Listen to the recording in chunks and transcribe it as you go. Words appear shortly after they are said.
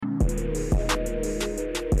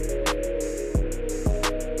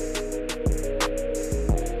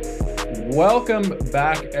Welcome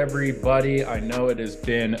back, everybody. I know it has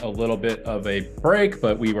been a little bit of a break,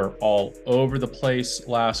 but we were all over the place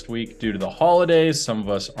last week due to the holidays. Some of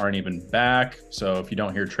us aren't even back. So if you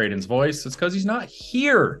don't hear Traden's voice, it's because he's not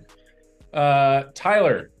here.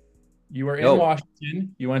 Tyler, you were in Yo,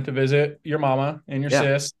 Washington. You went to visit your mama and your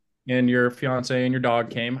yeah, sis, and your fiance and your dog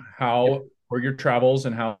came. How were your travels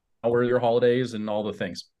and how were your holidays and all the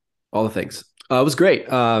things? all the things. It was great. It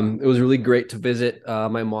was really great to visit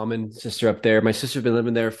my mom and sister up there. My sister's been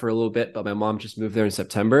living there for a little bit, but my mom just moved there in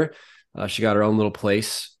September. She got her own little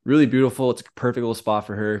place, really beautiful. It's a perfect little spot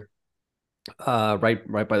for her,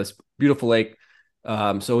 right by this beautiful lake.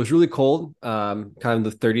 So it was really cold, kind of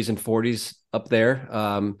the 30s and 40s up there.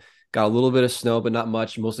 Got a little bit of snow, but not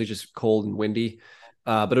much, mostly just cold and windy.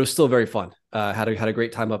 But it was still very fun. Had a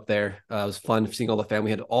great time up there. It was fun seeing all the family.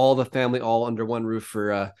 We had all the family all under one roof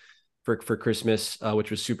for Christmas, which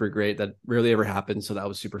was super great. That rarely ever happens, so that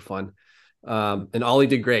was super fun. And Ollie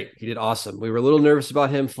did great. He did awesome. We were a little nervous about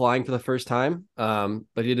him flying for the first time,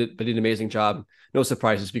 but he did an amazing job. No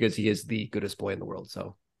surprises because he is the goodest boy in the world.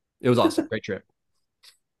 So it was awesome. Great trip.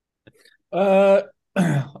 Uh,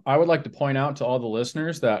 I would like to point out to all the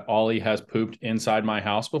listeners that Ollie has pooped inside my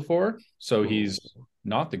house before, so he's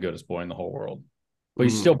not the goodest boy in the whole world, but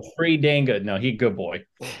he's still Mm. pretty dang good. No, he good boy.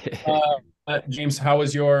 James, how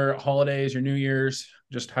was your holidays, your New Year's?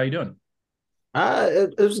 Just how you doing?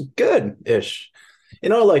 It was good-ish.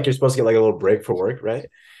 Like you're supposed to get like a little break for work, right?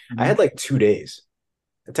 I Mhm. had like 2 days.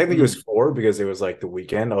 Technically, it Mm. was four because it was like the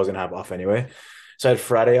weekend I was gonna have off anyway. So I had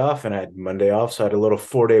Friday off and I had Monday off. So I had a little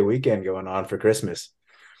 4 day weekend going on for Christmas.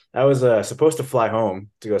 I was supposed to fly home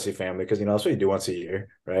to go see family because that's what you do once a year,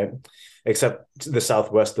 right? Except the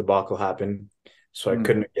Southwest debacle happened, so I Mm.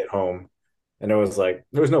 couldn't get home. And it was like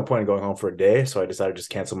there was no point in going home for a day, so I decided to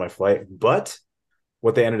just cancel my flight. But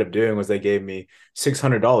what they ended up doing was they gave me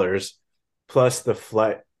 $600 plus the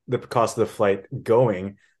cost of the flight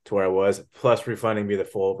going to where I was, plus refunding me the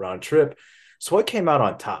full round trip. So what came out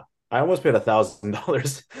on top? I almost paid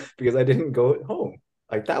 $1,000 because I didn't go home.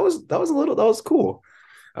 Like that was cool.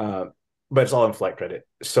 Uh, but it's all in flight credit.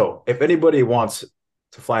 So if anybody wants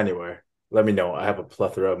to fly anywhere, let me know. I have a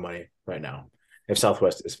plethora of money right now if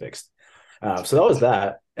Southwest is fixed. So that was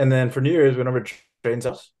that. And then for New Year's, went over to Train's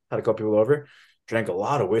house, had a couple people over, drank a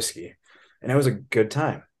lot of whiskey, and it was a good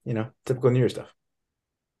time. Typical New Year stuff.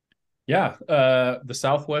 Yeah, the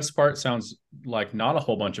Southwest part sounds like not a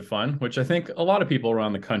whole bunch of fun, which I think a lot of people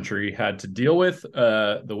around the country had to deal with.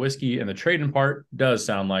 The whiskey and the trading part does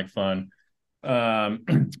sound like fun.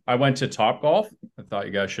 I went to Top Golf. I thought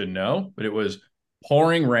you guys should know, but it was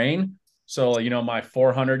pouring rain. So, my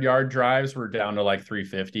 400-yard drives were down to like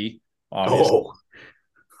 350, obviously. Oh,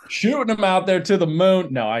 Shooting them out there to the moon.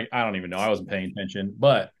 No, I don't even know. I wasn't paying attention,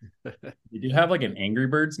 but we do have like an Angry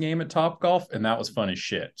Birds game at Top Golf, and that was fun as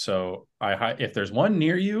shit. So if there's one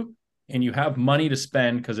near you and you have money to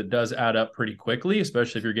spend, because it does add up pretty quickly,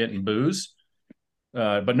 especially if you're getting booze.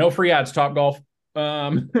 But no free ads, Top Golf.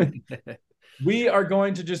 Um, we are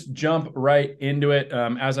going to just jump right into it.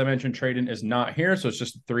 As I mentioned, Traden is not here, so it's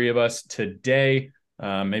just the three of us today.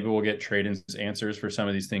 Maybe we'll get Traden's answers for some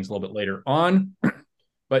of these things a little bit later on.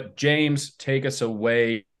 But James, take us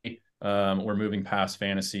away. We're moving past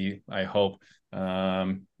fantasy, I hope,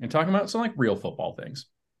 and talking about some like real football things.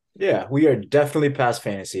 yeah, we are definitely past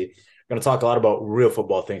fantasy. We're going to talk a lot about real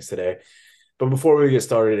football things today. But before we get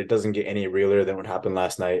started, it doesn't get any realer than what happened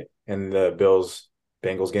last night in the Bills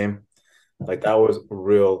Bengals game. Like that was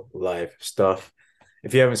real life stuff.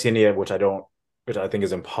 If you haven't seen it yet, which I think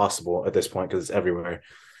is impossible at this point because it's everywhere.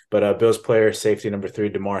 But Bills player safety number 3,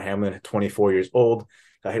 Damar Hamlin, 24 years old,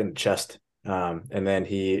 got hit in the chest, and then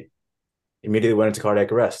he immediately went into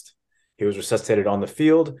cardiac arrest. He was resuscitated on the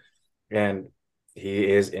field, and he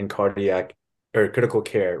is in cardiac or critical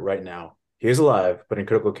care right now. He is alive, but in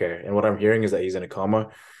critical care. And what I'm hearing is that he's in a coma.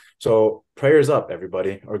 So prayers up,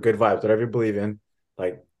 everybody, or good vibes, whatever you believe in.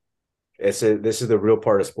 Like this is the real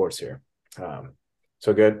part of sports here. Um,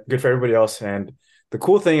 so good for everybody else. And the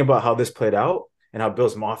cool thing about how this played out and how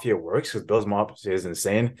Bill's Mafia works, because Bill's Mafia is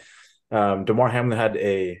insane. Damar Hamlin had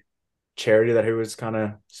a charity that he was kind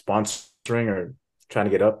of sponsoring or trying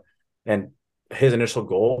to get up, and his initial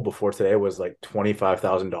goal before today was like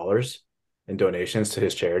 $25,000 in donations to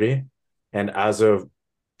his charity, and as of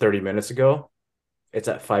 30 minutes ago, it's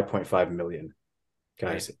at 5.5 million.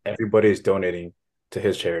 Right. Guys, everybody is donating to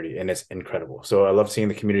his charity, and it's incredible. So I love seeing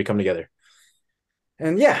the community come together.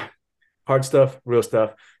 And yeah, hard stuff, real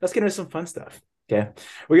stuff. Let's get into some fun stuff. Okay.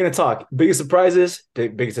 We're going to talk biggest surprises,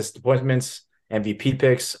 biggest disappointments, MVP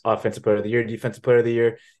picks, offensive player of the year, defensive player of the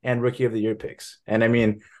year, and rookie of the year picks. And I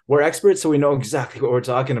mean, we're experts, so we know exactly what we're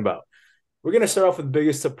talking about. We're going to start off with the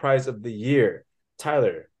biggest surprise of the year.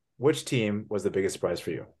 Tyler, which team was the biggest surprise for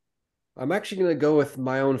you? I'm actually going to go with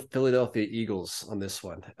my own Philadelphia Eagles on this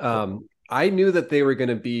one. I knew that they were going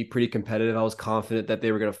to be pretty competitive. I was confident that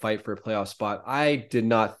they were going to fight for a playoff spot. I did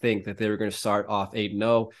not think that they were going to start off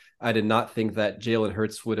 8-0. I did not think that Jalen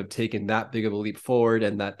Hurts would have taken that big of a leap forward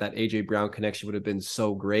and that AJ Brown connection would have been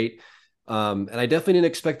so great. And I definitely didn't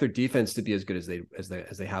expect their defense to be as good as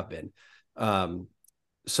they have been.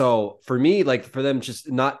 So for me, like for them, just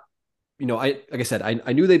not, like I said,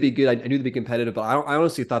 I knew they'd be good. I knew they'd be competitive, but I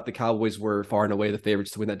honestly thought the Cowboys were far and away the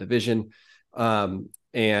favorites to win that division.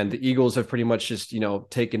 And the Eagles have pretty much just,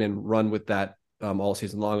 taken and run with that all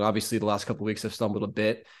season long. Obviously, the last couple of weeks have stumbled a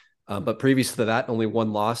bit, but previous to that, only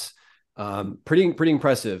one loss. Pretty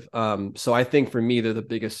impressive. So I think for me, they're the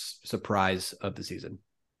biggest surprise of the season.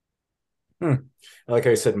 I like how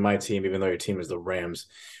you said my team, even though your team is the Rams.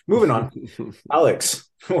 Moving on, Alex,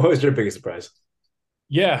 what was your biggest surprise?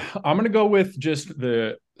 Yeah, I'm going to go with just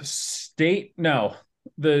the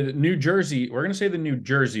New Jersey. We're going to say the New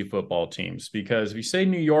Jersey football teams, because if you say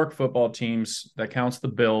New York football teams, that counts the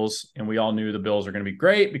Bills. And we all knew the Bills are going to be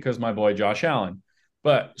great because my boy Josh Allen.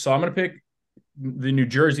 So I'm going to pick the New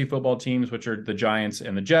Jersey football teams, which are the Giants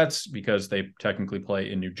and the Jets, because they technically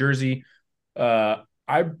play in New Jersey. We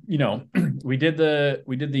did the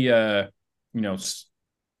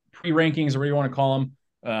pre-rankings, or whatever you want to call them.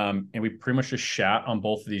 And we pretty much just shat on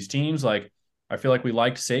both of these teams. Like, I feel like we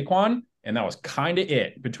liked Saquon, and that was kind of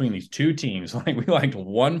it between these two teams. Like, we liked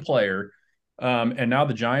one player. And now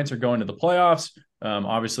the Giants are going to the playoffs.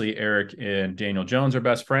 Obviously, Eric and Daniel Jones are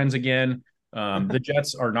best friends again. The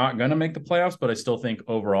Jets are not going to make the playoffs, but I still think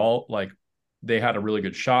overall, like, they had a really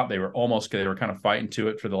good shot. They were kind of fighting to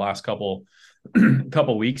it for the last couple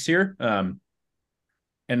weeks here. And,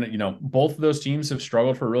 both of those teams have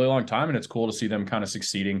struggled for a really long time, and it's cool to see them kind of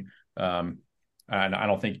succeeding. And I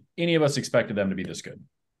don't think any of us expected them to be this good.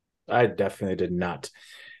 I definitely did not.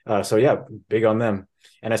 So, yeah, big on them.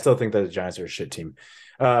 And I still think that the Giants are a shit team.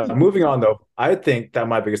 Moving on, though, I think that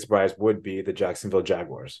my biggest surprise would be the Jacksonville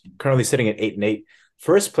Jaguars, currently sitting at 8-8,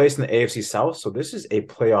 first place in the AFC South. So this is a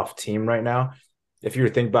playoff team right now. If you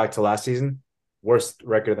think back to last season, worst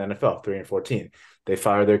record in the NFL, 3-14. They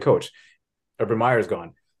fired their coach. Urban Meyer's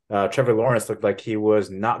gone. Trevor Lawrence looked like he was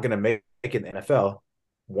not going to make it in the NFL.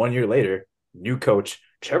 1 year later, new coach.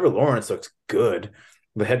 Trevor Lawrence looks good.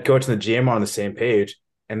 The head coach and the GM are on the same page,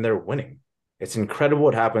 and they're winning. It's incredible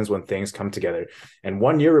what happens when things come together. And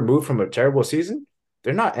 1 year removed from a terrible season,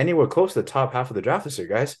 they're not anywhere close to the top half of the draft this year,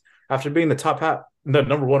 guys. After being the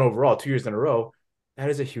number one overall 2 years in a row, that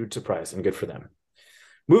is a huge surprise and good for them.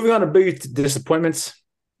 Moving on to big disappointments,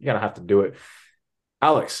 you're going to have to do it.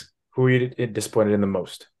 Alex, who are you disappointed in the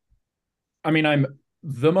most? I mean, I'm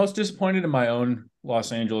the most disappointed in my own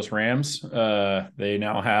Los Angeles Rams. They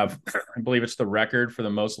now have, I believe it's the record for the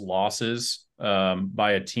most losses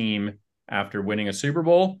by a team after winning a Super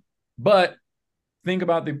Bowl. But think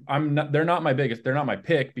about they're not my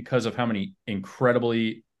pick because of how many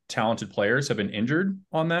incredibly talented players have been injured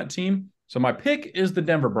on that team. So my pick is the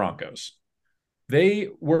Denver Broncos. They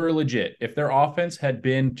were legit. If their offense had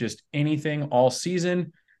been just anything all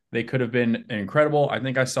season, they could have been incredible. I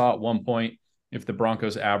think I saw at one point, if the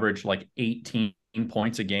Broncos averaged like 18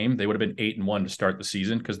 points a game, they would have been 8-1 to start the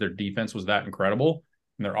season because their defense was that incredible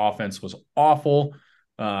and their offense was awful.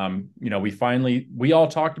 We all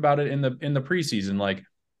talked about it in the preseason. Like,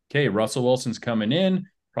 okay, Russell Wilson's coming in,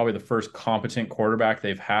 probably the first competent quarterback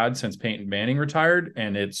they've had since Peyton Manning retired,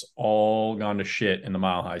 and it's all gone to shit in the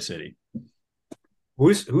Mile High City.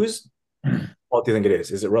 Whose fault do you think it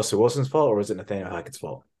is? Is it Russell Wilson's fault or is it Nathaniel Hackett's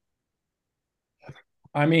fault?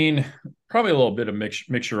 I mean, probably a little bit of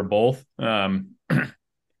mixture of both. I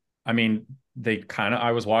mean,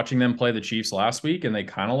 I was watching them play the Chiefs last week, and they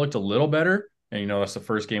kind of looked a little better. And, that's the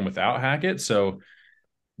first game without Hackett. So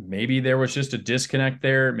maybe there was just a disconnect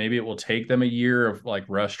there. Maybe it will take them a year of like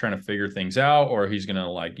Russ trying to figure things out, or he's going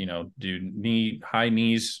to do high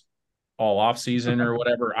knees all off season or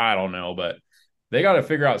whatever. I don't know, but they got to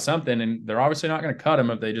figure out something, and they're obviously not going to cut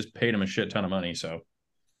him if they just paid him a shit ton of money. So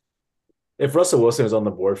if Russell Wilson is on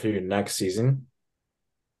the board for you next season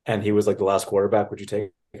and he was like the last quarterback, would you take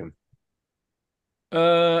him?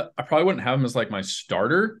 I probably wouldn't have him as like my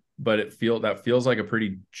starter, but that feels like a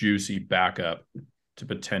pretty juicy backup to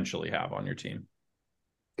potentially have on your team.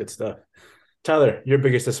 Good stuff. Tyler, your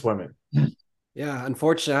biggest disappointment? Yeah,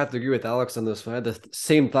 unfortunately, I have to agree with Alex on this one. I had the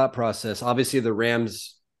same thought process. Obviously, the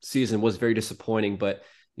Rams season was very disappointing, but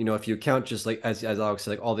if you count just like as Alex said,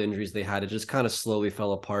 like all the injuries they had, it just kind of slowly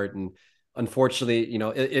fell apart. And unfortunately,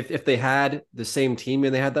 if they had the same team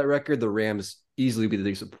and they had that record, the Rams easily be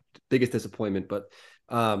the biggest disappointment. But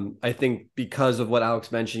I think because of what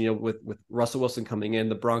Alex mentioned, with Russell Wilson coming in,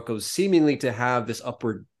 the Broncos seemingly to have this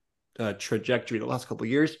upward trajectory the last couple of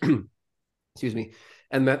years. Excuse me.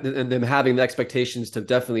 And them having the expectations to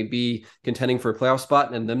definitely be contending for a playoff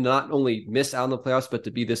spot, and them not only miss out on the playoffs, but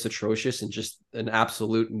to be this atrocious and just an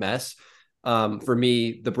absolute mess. For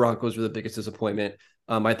me, the Broncos were the biggest disappointment.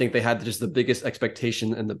 I think they had just the biggest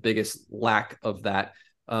expectation and the biggest lack of that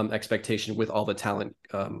expectation with all the talent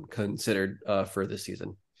considered for this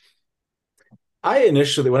season. When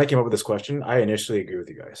I came up with this question, I initially agree with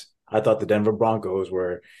you guys. I thought the Denver Broncos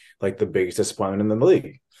were like the biggest disappointment in the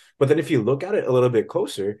league. But then if you look at it a little bit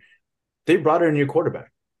closer, they brought in a new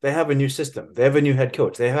quarterback. They have a new system. They have a new head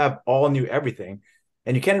coach. They have all new everything.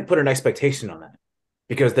 And you can't put an expectation on that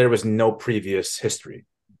because there was no previous history.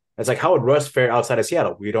 It's like, how would Russ fare outside of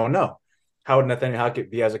Seattle? We don't know. How would Nathaniel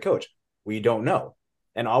Hackett be as a coach? We don't know.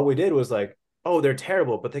 And all we did was like, oh, they're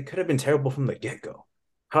terrible, but they could have been terrible from the get-go.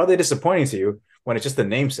 How are they disappointing to you when it's just the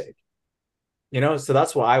namesake? So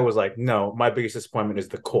that's why I was like, no, my biggest disappointment is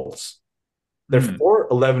the Colts. They're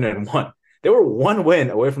 4-11-1. They were one win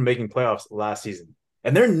away from making playoffs last season,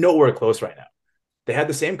 and they're nowhere close right now. They had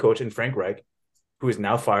the same coach in Frank Reich, who is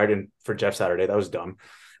now fired for Jeff Saturday. That was dumb.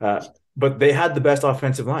 But they had the best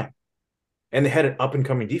offensive line, and they had an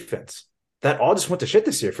up-and-coming defense. That all just went to shit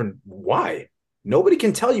this year. Why? Nobody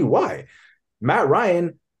can tell you why. Matt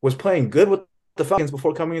Ryan was playing good with the Falcons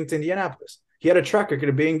before coming into Indianapolis. He had a track record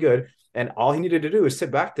of being good, and all he needed to do is sit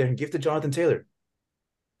back there and give to Jonathan Taylor.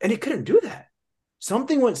 And he couldn't do that.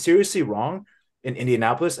 Something went seriously wrong in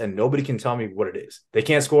Indianapolis, and nobody can tell me what it is. They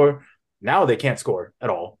can't score. Now they can't score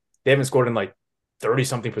at all. They haven't scored in like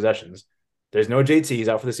 30-something possessions. There's no JT. He's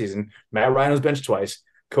out for the season. Matt Ryan was benched twice.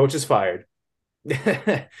 Coach is fired.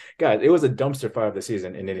 Guys, it was a dumpster fire of the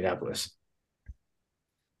season in Indianapolis.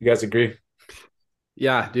 You guys agree?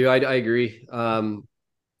 Yeah, dude, I agree.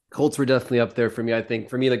 Colts were definitely up there for me. I think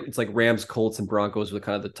for me, it's like Rams, Colts, and Broncos were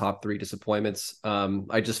kind of the top three disappointments.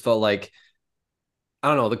 I just felt like, I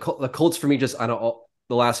don't know, the Colts for me, just I don't know,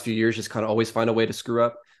 the last few years just kind of always find a way to screw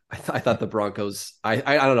up. I thought the Broncos, I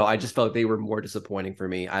don't know, I just felt like they were more disappointing for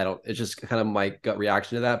me. It's just kind of my gut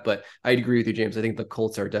reaction to that. But I'd agree with you, James. I think the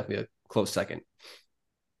Colts are definitely a close second.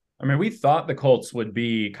 I mean, we thought the Colts would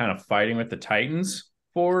be kind of fighting with the Titans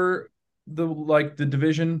for the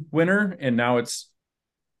division winner, and now it's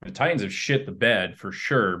the Titans have shit the bed for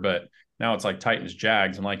sure, but now it's like Titans,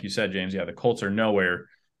 Jags, and like you said, James, yeah, the Colts are nowhere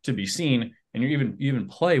to be seen, and you even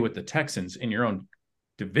play with the Texans in your own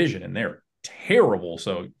division, and they're terrible.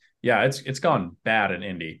 So yeah, it's gone bad in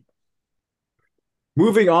Indy.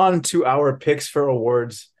 Moving on to our picks for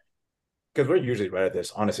awards, because we're usually right at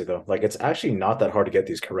this. Honestly, though, like it's actually not that hard to get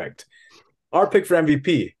these correct. Our pick for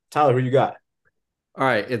MVP, Tyler, who you got? All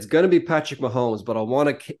right, it's going to be Patrick Mahomes, but I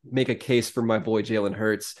want to make a case for my boy Jalen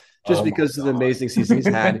Hurts just because of the amazing season he's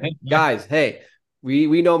had. Guys, hey,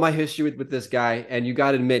 we know my history with this guy, and you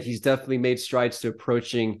got to admit he's definitely made strides to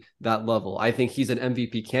approaching that level. I think he's an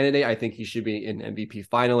MVP candidate. I think he should be an MVP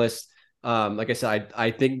finalist. Like I said,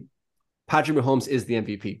 I think Patrick Mahomes is the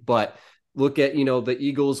MVP, but look at, the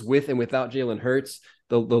Eagles with and without Jalen Hurts.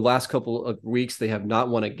 The last couple of weeks, they have not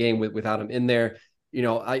won a game without him in there.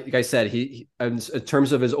 Like I said, he in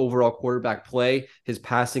terms of his overall quarterback play, his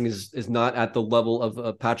passing is not at the level of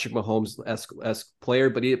a Patrick Mahomes esque player,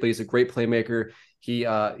 but he's a great playmaker. He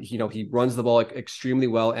runs the ball extremely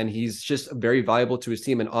well, and he's just very valuable to his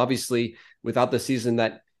team. And obviously, without the season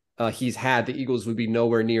that he's had, the Eagles would be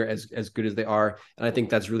nowhere near as good as they are. And I think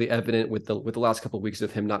that's really evident with the last couple of weeks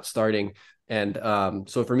of him not starting. And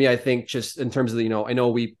so for me, I think just in terms of I know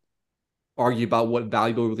we argue about what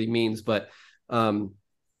valuable really means, but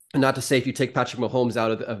not to say if you take Patrick Mahomes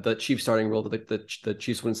out of the Chiefs starting role, the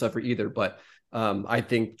Chiefs wouldn't suffer either. But I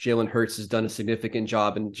think Jalen Hurts has done a significant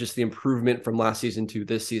job, and just the improvement from last season to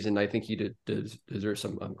this season, I think he deserves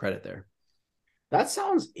some credit there. That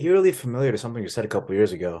sounds eerily familiar to something you said a couple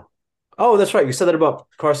years ago. Oh, that's right. You said that about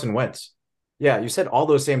Carson Wentz. Yeah, you said all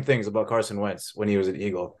those same things about Carson Wentz when he was an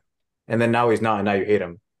Eagle. And then now he's not, and now you hate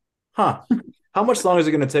him. Huh. How much longer is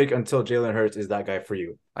it going to take until Jalen Hurts is that guy for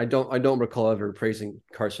you? I don't recall ever praising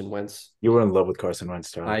Carson Wentz. You were in love with Carson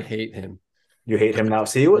Wentz, Charlie. I hate him. You hate him now.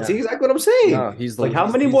 See exactly what I'm saying. No, he's like how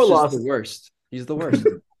many more losses? The worst. He's the worst.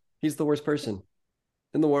 He's the worst person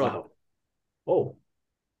in the world. Wow. Oh.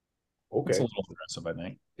 Okay. It's a little aggressive, I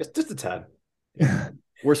think. Just a tad. Yeah.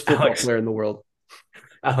 Worst football player in the world.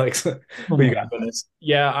 Alex, what you got?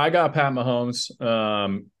 Yeah, I got Pat Mahomes.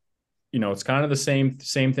 It's kind of the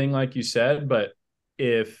same thing like you said, but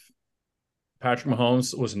if Patrick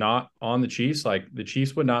Mahomes was not on the Chiefs, like the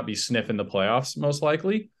Chiefs would not be sniffing the playoffs most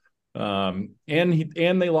likely.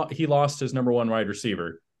 He lost his number one wide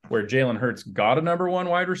receiver, where Jalen Hurts got a number one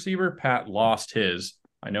wide receiver. Pat lost his.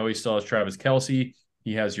 I know he still has Travis Kelce.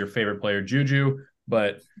 He has your favorite player, Juju,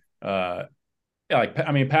 but Pat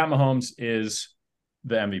Mahomes is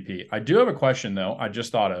the MVP. I do have a question though. I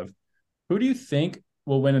just thought of, who do you think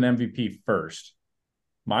will win an MVP first?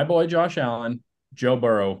 My boy Josh Allen, Joe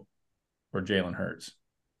Burrow, or Jalen Hurts?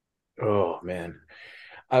 Oh man.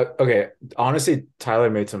 Okay. Honestly, Tyler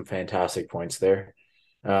made some fantastic points there.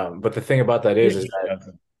 But the thing about that is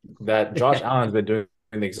that Josh Allen's been doing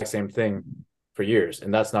the exact same thing for years,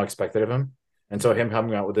 and that's not expected of him. And so him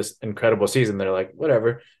coming out with this incredible season, they're like,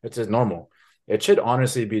 whatever, it's just normal. It should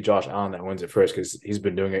honestly be Josh Allen that wins it first because he's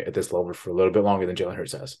been doing it at this level for a little bit longer than Jalen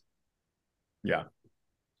Hurts has. Yeah.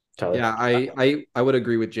 Tyler. Yeah, I would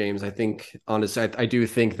agree with James. I think honestly, I do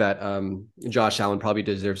think that Josh Allen probably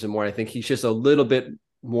deserves it more. I think he's just a little bit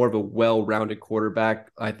more of a well-rounded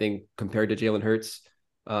quarterback, I think, compared to Jalen Hurts.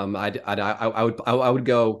 I would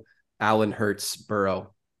go Allen, Hurts,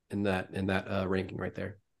 Burrow in that ranking right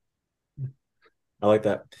there. I like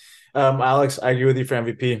that. Alex, I agree with you for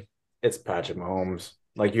MVP. It's Patrick Mahomes.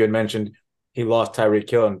 Like you had mentioned, he lost Tyreek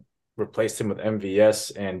Hill and replaced him with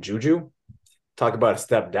MVS and Juju. Talk about a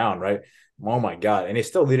step down, right? Oh my God. And he's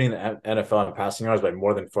still leading the NFL in passing yards by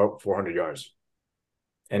more than 400 yards.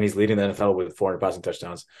 And he's leading the NFL with 400 passing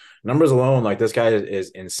touchdowns. Numbers alone, like this guy is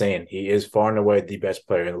insane. He is far and away the best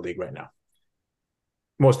player in the league right now.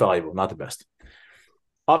 Most valuable, not the best.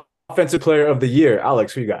 Offensive player of the year.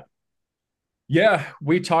 Alex, who you got? Yeah,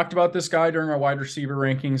 we talked about this guy during our wide receiver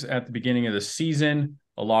rankings at the beginning of the season.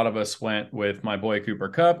 A lot of us went with my boy Cooper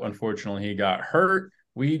Kupp. Unfortunately, he got hurt.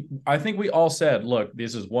 I think we all said, look,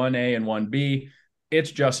 this is 1A and 1B.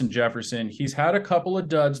 It's Justin Jefferson. He's had a couple of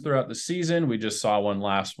duds throughout the season. We just saw one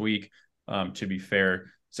last week. To be fair,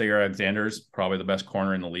 Zaire Alexander's probably the best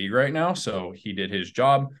corner in the league right now, so he did his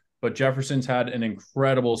job. But Jefferson's had an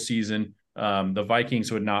incredible season. The Vikings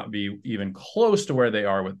would not be even close to where they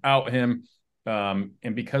are without him.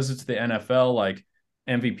 And because it's the NFL, like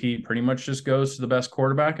MVP pretty much just goes to the best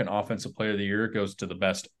quarterback, and offensive player of the year goes to the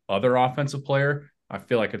best other offensive player. I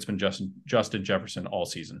feel like it's been Justin Jefferson all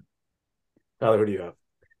season. Tyler, who do you have?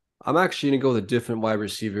 I'm actually going to go with a different wide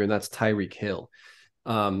receiver, and that's Tyreek Hill.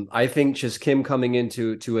 I think just Kim coming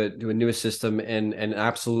into a newest system and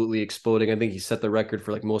absolutely exploding. I think he set the record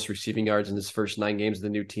for like most receiving yards in his first 9 games of the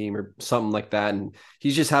new team or something like that. And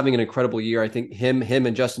he's just having an incredible year. I think him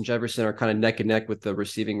and Justin Jefferson are kind of neck and neck with the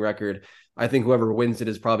receiving record. I think whoever wins it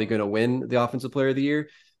is probably going to win the offensive player of the year.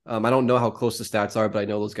 I don't know how close the stats are, but I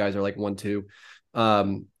know those guys are like 1-2.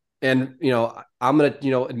 And I'm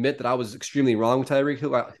gonna admit that I was extremely wrong with Tyreek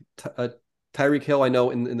Hill. Tyreek Hill, I know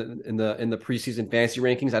in the preseason fantasy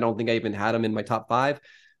rankings, I don't think I even had him in my top 5.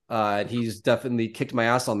 And he's definitely kicked my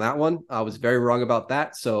ass on that one. I was very wrong about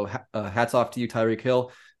that. So hats off to you, Tyreek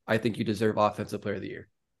Hill. I think you deserve Offensive Player of the Year.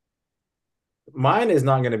 Mine is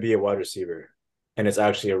not going to be a wide receiver, and it's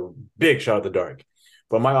actually a big shot at the dark.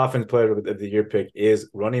 But my offensive player of the year pick is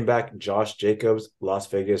running back Josh Jacobs, Las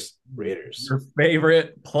Vegas Raiders. Your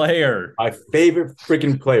favorite player. My favorite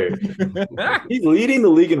freaking player. He's leading the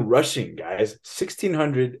league in rushing, guys.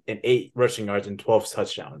 1,608 rushing yards and 12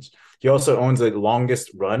 touchdowns. He also owns the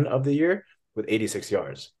longest run of the year with 86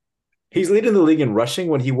 yards. He's leading the league in rushing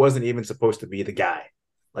when he wasn't even supposed to be the guy.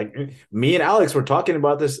 Like me and Alex were talking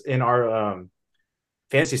about this in our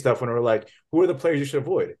fantasy stuff when we were like, who are the players you should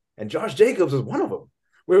avoid? And Josh Jacobs was one of them.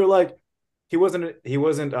 We were like, he wasn't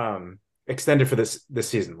extended for this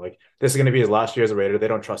season. Like this is going to be his last year as a Raider. They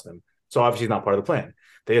don't trust him, so obviously he's not part of the plan.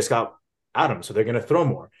 They just got Adams, so they're going to throw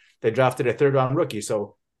more. They drafted a 3rd-round rookie,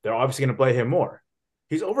 so they're obviously going to play him more.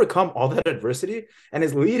 He's overcome all that adversity and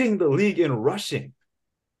is leading the league in rushing.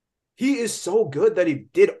 He is so good that he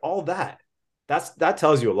did all that. That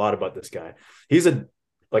tells you a lot about this guy. He's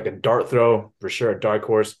like a dart throw for sure, a dark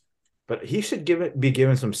horse, but he should be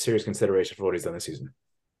given some serious consideration for what he's done this season.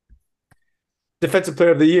 Defensive player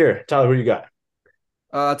of the year. Tyler, who you got?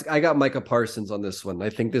 I got Micah Parsons on this one. I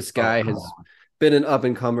think this guy has been an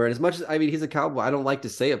up-and-comer. And as much as, he's a Cowboy, I don't like to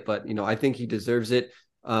say it, but, I think he deserves it.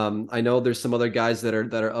 I know there's some other guys that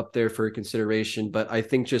are up there for consideration, but I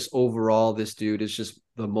think just overall, this dude is just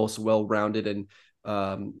the most well-rounded and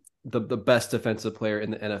the best defensive player in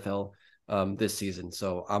the NFL this season.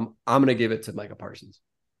 So I'm going to give it to Micah Parsons.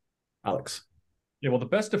 Alex. Yeah, well, the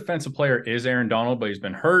best defensive player is Aaron Donald, but he's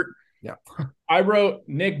been hurt. Yeah. I wrote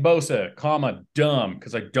Nick Bosa, dumb,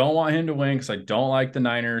 because I don't want him to win because I don't like the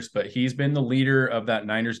Niners, but he's been the leader of that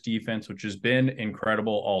Niners defense, which has been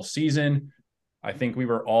incredible all season. I think we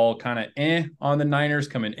were all kind of on the Niners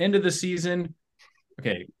coming into the season.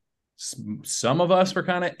 Okay, Some of us were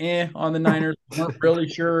kind of on the Niners. Weren't really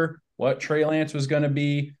sure what Trey Lance was going to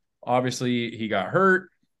be. Obviously, he got hurt,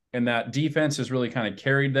 and that defense has really kind of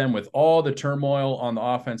carried them with all the turmoil on the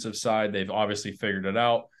offensive side. They've obviously figured it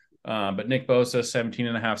out. But Nick Bosa, 17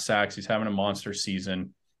 and a half sacks. He's having a monster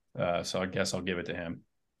season. So I guess I'll give it to him.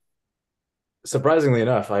 Surprisingly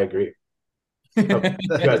enough, I agree. You guys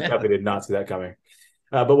definitely did not see that coming.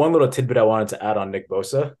 But one little tidbit I wanted to add on Nick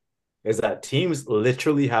Bosa is that teams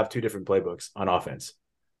literally have two different playbooks on offense.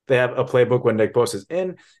 They have a playbook when Nick Bosa is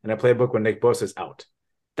in and a playbook when Nick Bosa is out.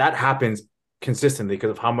 That happens consistently because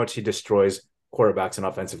of how much he destroys quarterbacks and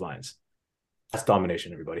offensive lines. That's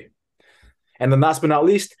domination, everybody. And then last but not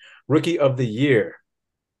least, rookie of the year.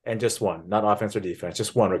 And just one, not offense or defense,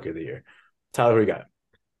 just one rookie of the year. Tyler, who you got?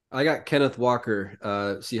 I got Kenneth Walker,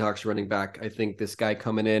 Seahawks running back. I think this guy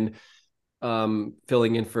coming in,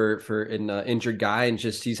 filling in for an injured guy, and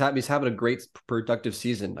just he's having a great productive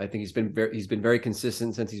season. I think he's been very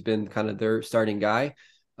consistent since he's been kind of their starting guy.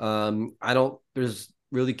 Can't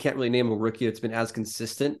really name a rookie that's been as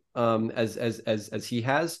consistent as he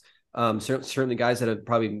has. Certainly guys that have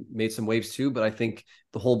probably made some waves too, but I think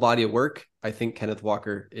the whole body of work, I think Kenneth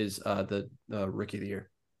Walker is the rookie of the year.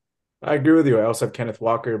 I agree with you. I also have Kenneth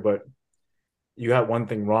Walker, but you got one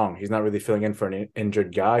thing wrong. He's not really filling in for an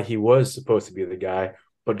injured guy. He was supposed to be the guy,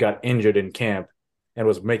 but got injured in camp and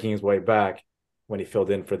was making his way back when he filled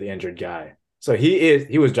in for the injured guy. So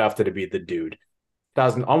he was drafted to be the dude.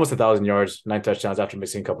 Almost 1,000 yards, 9 touchdowns after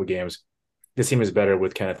missing a couple games. This team is better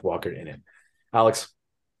with Kenneth Walker in it. Alex?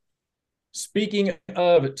 Speaking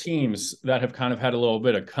of teams that have kind of had a little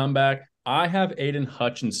bit of comeback, I have Aiden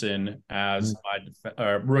Hutchinson as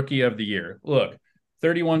my rookie of the year. Look,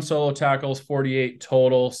 31 solo tackles, 48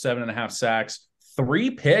 total, 7.5 sacks,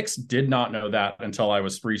 3 picks. Did not know that until I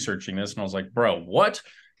was researching this. And I was like, bro, what?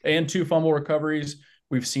 And 2 fumble recoveries.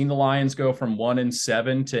 We've seen the Lions go from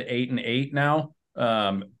 1-7 to 8-8 now.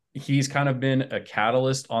 He's kind of been a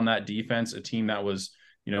catalyst on that defense, a team that was,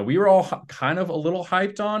 we were all kind of a little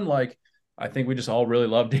hyped on. Like, I think we just all really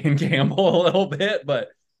loved Dan Campbell a little bit, but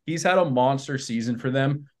he's had a monster season for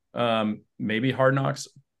them. Maybe Hard Knocks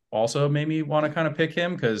also made me want to kind of pick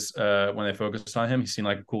him because when they focused on him, he seemed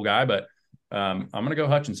like a cool guy. But I'm going to go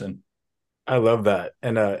Hutchinson. I love that.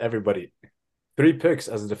 And everybody, 3 picks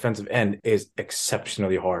as a defensive end is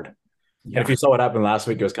exceptionally hard. Yeah. And if you saw what happened last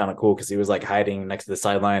week, it was kind of cool because he was like hiding next to the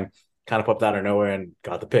sideline, kind of popped out of nowhere and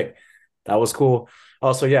got the pick. That was cool.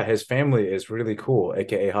 Also, yeah, his family is really cool,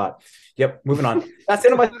 aka hot. Yep, moving on. That's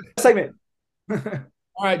the end of my segment.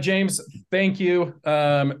 All right, James, thank you.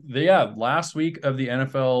 Last week of the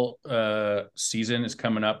NFL season is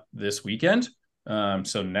coming up this weekend.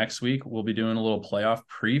 So next week we'll be doing a little playoff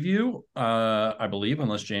preview, I believe,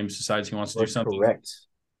 unless James decides he wants to do something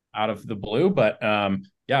out of the blue. But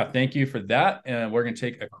thank you for that. And we're going to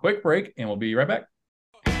take a quick break and we'll be right back.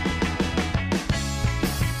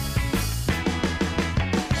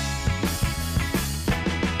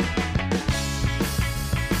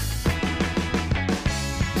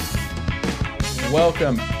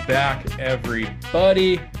 Welcome back,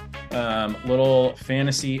 everybody. Little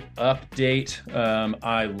fantasy update.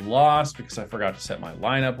 I lost because I forgot to set my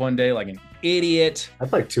lineup one day like an idiot.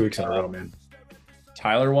 That's like 2 weeks in a row, man.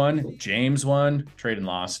 Tyler won, James won, Traden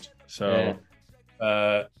lost. So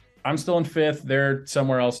I'm still in 5th. They're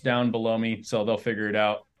somewhere else down below me, so they'll figure it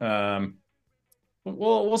out.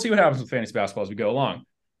 We'll see what happens with fantasy basketball as we go along.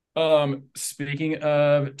 Speaking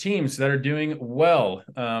of teams that are doing well,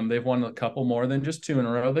 they've won a couple more than just 2 in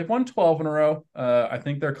a row. They've won 12 in a row. I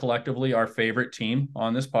think they're collectively our favorite team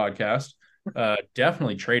on this podcast.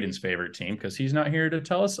 Definitely Traden's favorite team because he's not here to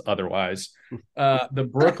tell us otherwise. The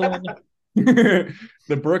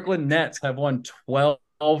Brooklyn Nets have won 12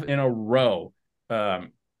 in a row.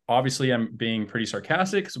 Obviously, I'm being pretty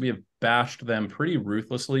sarcastic because we have bashed them pretty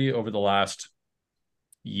ruthlessly over the last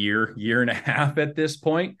year and a half at this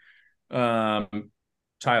point.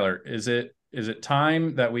 Tyler, is it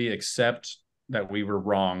time that we accept that we were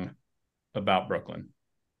wrong about Brooklyn?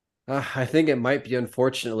 I think it might be,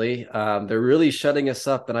 unfortunately. They're really shutting us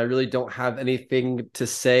up, and I really don't have anything to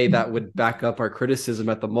say that would back up our criticism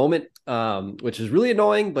at the moment, which is really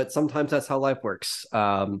annoying, but sometimes that's how life works.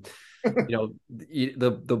 The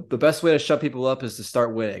best way to shut people up is to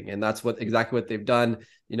start winning, and that's exactly what they've done.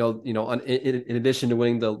 In addition to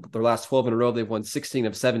winning their last 12 in a row, they've won 16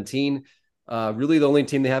 of 17. Really, the only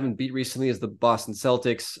team they haven't beat recently is the Boston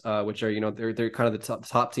Celtics, which are they're kind of the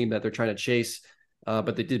top team that they're trying to chase.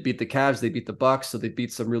 But they did beat the Cavs, they beat the Bucks, so they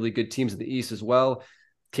beat some really good teams in the East as well.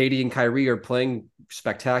 KD and Kyrie are playing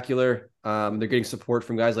spectacular. They're getting support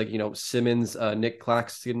from guys like, Simmons, Nick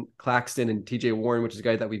Claxton, and TJ Warren, which is a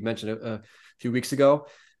guy that we've mentioned a few weeks ago.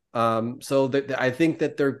 So I think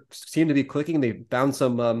that they seem to be clicking. They found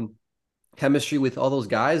some chemistry with all those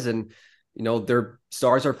guys, and their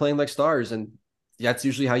stars are playing like stars, and that's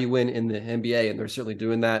usually how you win in the NBA, and they're certainly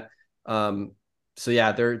doing that. So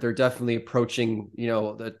yeah, they're definitely approaching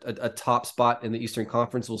a top spot in the Eastern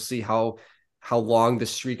Conference. We'll see how long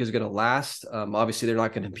this streak is going to last. Obviously, they're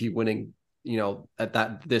not going to be winning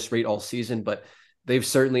at this rate all season, but they've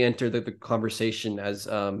certainly entered the conversation as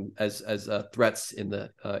threats in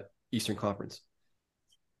the Eastern Conference.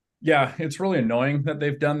 Yeah, it's really annoying that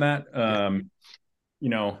they've done that.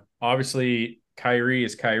 Obviously Kyrie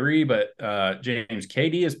is Kyrie, but James,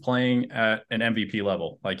 KD is playing at an MVP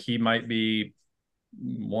level. Like, he might be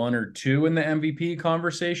 1 or 2 in the MVP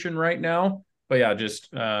conversation right now. But yeah,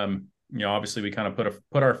 just obviously we kind of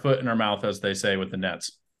put our foot in our mouth, as they say, with the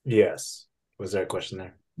Nets. Yes. Was there a question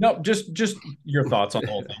there? No, just your thoughts on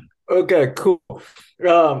the whole thing. Okay, cool.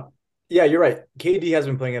 Yeah, you're right. KD has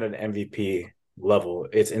been playing at an MVP level.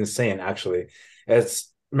 It's insane, actually.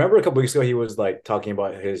 Remember a couple weeks ago, he was like talking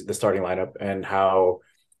about the starting lineup and how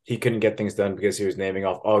he couldn't get things done because he was naming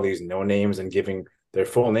off all these no names and giving their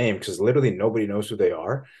full name, because literally nobody knows who they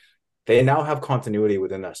are. They now have continuity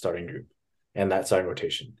within that starting group and that starting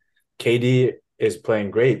rotation. KD is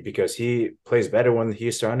playing great because he plays better when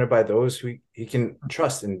he's surrounded by those who he can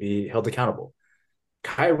trust and be held accountable.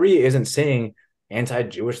 Kyrie isn't saying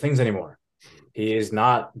anti-Jewish things anymore. He is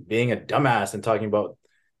not being a dumbass and talking about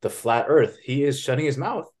the flat earth. He is shutting his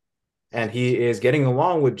mouth, and he is getting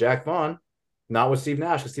along with Jack Vaughn, not with Steve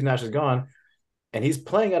Nash, because Steve Nash is gone, and he's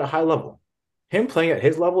playing at a high level. Him playing at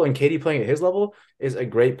his level and KD playing at his level is a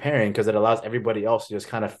great pairing, because it allows everybody else to just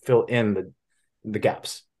kind of fill in the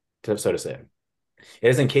gaps, so to say. It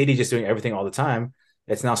isn't KD just doing everything all the time.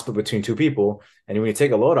 It's now split between 2 people, and when you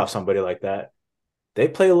take a load off somebody like that, they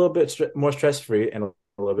play a little bit more stress-free and a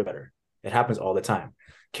little bit better. It happens all the time.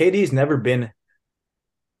 KD's never been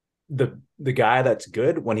the guy that's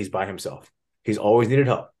good when he's by himself. He's always needed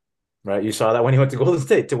help, right? You saw that when he went to Golden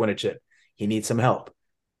State to win a chip. He needs some help.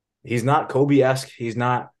 He's not Kobe-esque. He's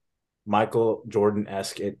not Michael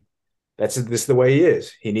Jordan-esque. This is the way he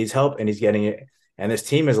is. He needs help, and he's getting it. And this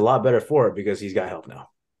team is a lot better for it because he's got help now.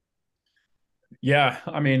 Yeah,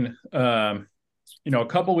 I mean, a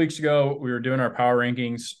couple weeks ago we were doing our power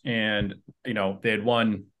rankings, and they had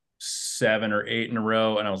won 7 or 8 in a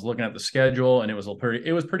row, and I was looking at the schedule, and it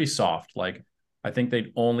was pretty soft. Like, I think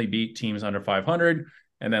they'd only beat teams under 500,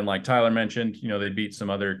 and then, like Tyler mentioned, they beat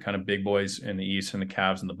some other kind of big boys in the East, and the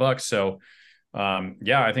Cavs and the Bucks. So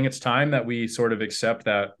I think it's time that we sort of accept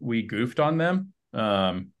that we goofed on them.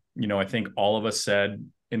 I think all of us said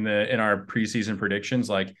in our preseason predictions,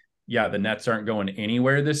 like, yeah, the Nets aren't going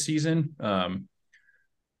anywhere this season.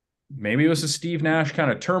 Maybe it was a Steve Nash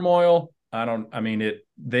kind of turmoil.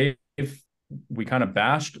 We kind of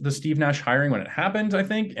bashed the Steve Nash hiring when it happened, I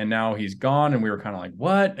think, and now he's gone, and we were kind of like,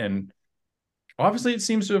 what? And obviously it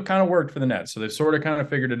seems to have kind of worked for the Nets. So they've sort of kind of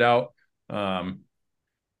figured it out. They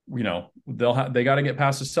got to get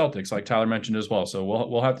past the Celtics, like Tyler mentioned as well. So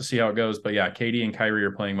we'll have to see how it goes. But yeah, KD and Kyrie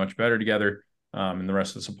are playing much better together. And the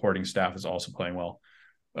rest of the supporting staff is also playing well.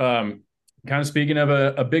 Kind of speaking of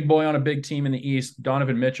a big boy on a big team in the East,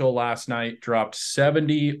 Donovan Mitchell last night dropped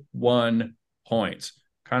 71 points.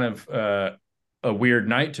 Kind of a weird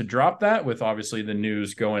night to drop that, with obviously the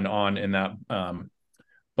news going on in that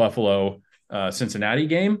Buffalo Cincinnati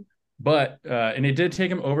game. But and it did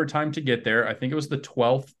take him overtime to get there. I think it was the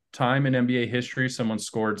 12th time in NBA history someone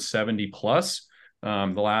scored 70 plus.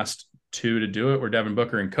 The last 2 to do it were Devin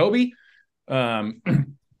Booker and Kobe. Kind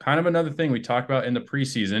of another thing we talked about in the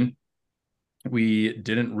preseason. We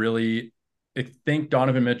didn't really think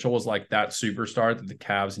Donovan Mitchell was like that superstar that the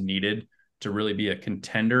Cavs needed to really be a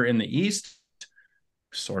contender in the East.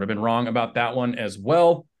 Sort of been wrong about that one as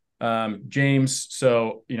well. James,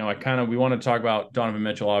 so, we want to talk about Donovan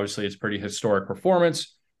Mitchell. Obviously, it's a pretty historic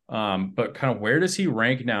performance. But kind of where does he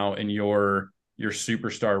rank now in your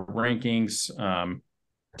superstar rankings?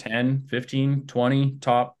 10, 15, 20,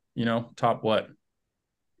 top what?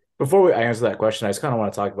 Before I answer that question, I just kind of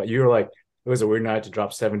want to talk about, you were like, it was a weird night to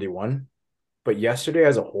drop 71, but yesterday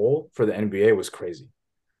as a whole for the NBA was crazy.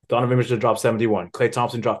 Donovan Mitchell dropped 71. Klay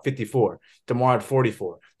Thompson dropped 54. DeMar had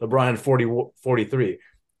 44. LeBron had 43.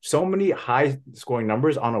 So many high-scoring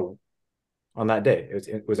numbers on that day.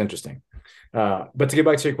 It was interesting. But to get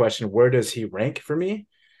back to your question, where does he rank for me?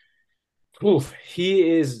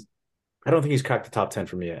 He is – I don't think he's cracked the top 10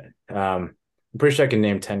 for me yet. I'm pretty sure I can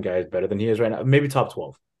name 10 guys better than he is right now. Maybe top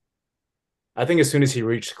 12. I think as soon as he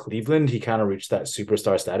reached Cleveland, he kind of reached that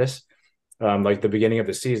superstar status. Like the beginning of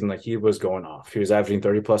the season, like he was going off. He was averaging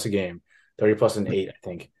 30 plus a game, 30 plus an eight, I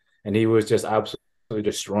think. And he was just absolutely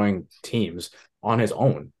destroying teams on his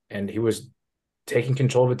own. And he was taking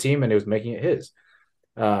control of a team and he was making it his.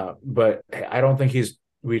 But I don't think he's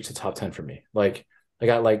reached the top 10 for me. Like I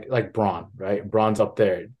got like Braun, right? Braun's up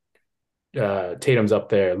there. Tatum's up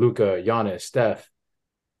there. Luka, Giannis, Steph,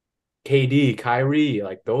 KD, Kyrie,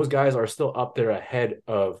 like those guys are still up there ahead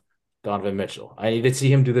of Donovan Mitchell. I need to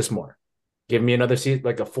see him do this more. Give me another season,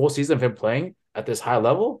 like a full season of him playing at this high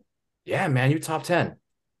level. Yeah, man, you top 10.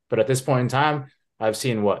 But at this point in time, I've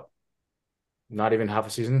seen what? Not even half a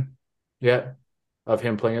season yet of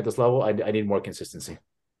him playing at this level. I need more consistency.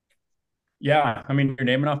 Yeah, I mean, you're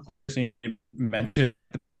naming off players you mentioned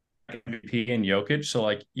MVP and Jokic. So,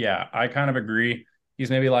 like, yeah, I kind of agree. He's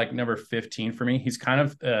maybe like number 15 for me. He's kind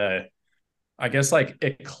of, I guess, like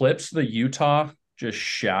eclipsed the Utah just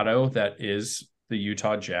shadow that is the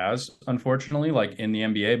Utah Jazz, unfortunately, like in the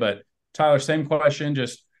NBA. But Tyler, same question,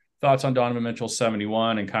 just thoughts on Donovan Mitchell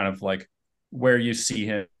 71 and kind of like where you see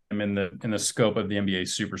him in the scope of the NBA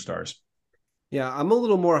superstars. Yeah, I'm a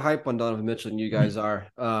little more hype on Donovan Mitchell than you guys are.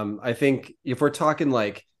 I think if we're talking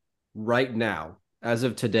like right now, as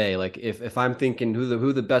of today, like if I'm thinking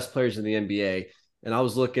who the best players in the NBA, and I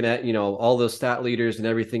was looking at all those stat leaders and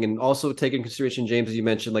everything, and also taking consideration, James, as you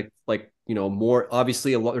mentioned, like more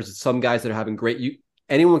obviously there's some guys that are having great.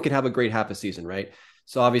 Anyone can have a great half a season, right?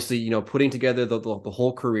 So obviously, putting together the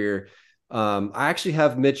whole career. I actually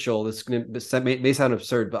have Mitchell. This may sound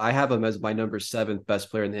absurd, but I have him as my number 7th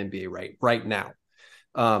best player in the NBA right now.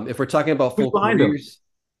 If we're talking about Who's full behind careers, him?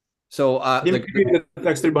 so Give me the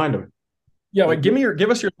next three behind him. Yeah, like give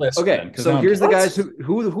us your list then. Okay, so here's the guys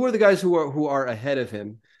who are the guys who are ahead of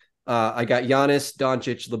him. I got Giannis,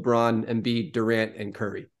 Doncic, LeBron, Embiid, Durant, and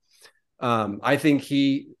Curry. I think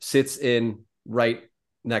he sits in right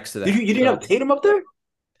next to that. You didn't have Tatum up there?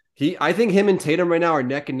 I think him and Tatum right now are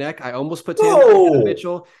neck and neck. I almost put Tatum ahead of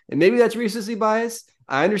Mitchell, and maybe that's recency bias.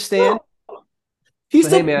 I understand. No. He's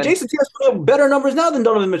still, hey, man, Jason Tatum's putting up better numbers now than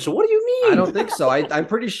Donovan Mitchell. What do you mean? I don't think so. I'm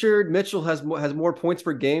pretty sure Mitchell has more points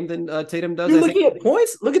per game than Tatum does. You're looking at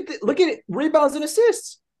points. Look at rebounds and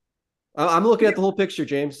assists. I'm looking at the whole picture,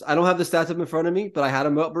 James. I don't have the stats up in front of me, but I had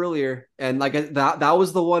them up earlier, and like that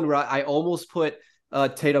was the one where I almost put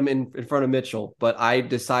Tatum in front of Mitchell, but I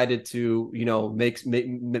decided to make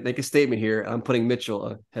a statement here. I'm putting Mitchell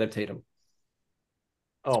ahead of Tatum.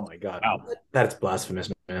 Oh my God, wow. That's blasphemous,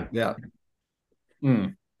 man. Yeah.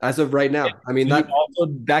 As of right now, I mean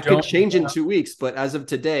that could change in 2 weeks, but as of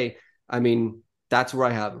today, I mean that's where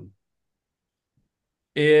I have him.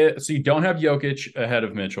 So you don't have Jokic ahead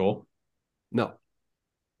of Mitchell. No.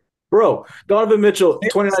 Bro, Donovan Mitchell,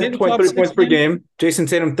 29.3 points per game. Jason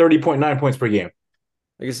Tatum, 30.9 points per game.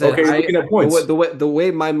 Like I said, looking at points. The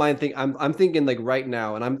way my mind think, I'm thinking like right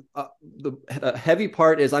now, and I'm the heavy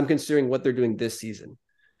part is I'm considering what they're doing this season.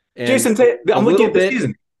 And Jason Tatum, I'm looking at this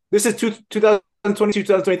season. This is 2022,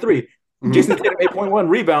 2023. Mm-hmm. Jason Tatum, 8.1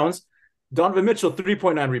 rebounds. Donovan Mitchell,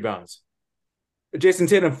 3.9 rebounds. Jason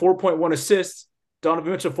Tatum, 4.1 assists.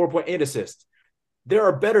 Donovan Mitchell, 4.8 assists. There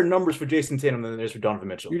are better numbers for Jason Tatum than there is for Donovan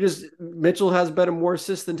Mitchell. Mitchell has more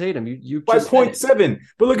assists than Tatum. You 5.7.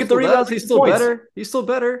 But look at the rebounds. He's still better. He's still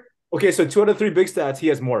better. Okay, so 2 out of 3 big stats he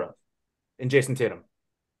has more of in Jason Tatum.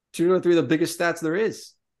 2 out of 3 the biggest stats there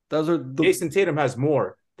is. Jason Tatum has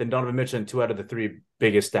more than Donovan Mitchell in 2 out of the 3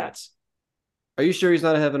 biggest stats. Are you sure he's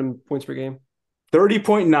not ahead of him points per game?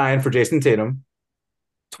 30.9 for Jason Tatum,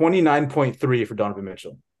 29.3 for Donovan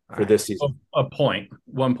Mitchell for this season. A point,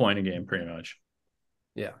 1 point a game, pretty much.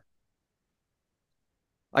 Yeah.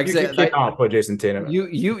 Like I said, I'll put Jason Tatum.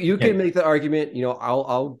 You can make the argument.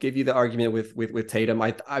 I'll give you the argument with Tatum.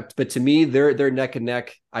 But to me, they're neck and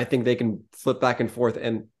neck. I think they can flip back and forth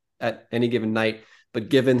and at any given night. But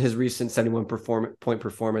given his recent 71 point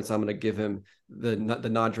performance, I'm going to give him the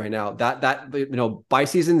nod right now. That by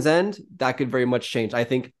season's end, that could very much change. I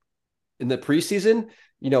think in the preseason,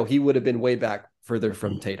 he would have been way back further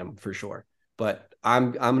from Tatum for sure. But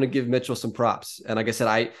I'm going to give Mitchell some props. And like I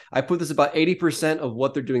said, I put this about 80% of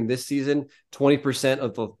what they're doing this season, 20%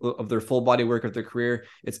 of their full body work of their career.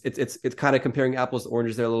 It's kind of comparing apples to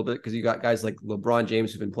oranges there a little bit, because you got guys like LeBron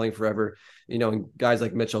James who've been playing forever, and guys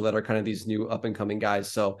like Mitchell that are kind of these new up and coming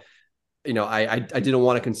guys. So, I didn't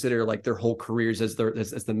want to consider like their whole careers as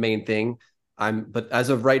the main thing. But as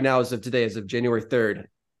of right now, as of today, as of January 3rd,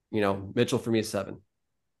 Mitchell for me is 7.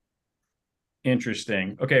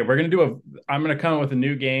 Interesting. Okay, I'm gonna come up with a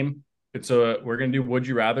new game. We're gonna do Would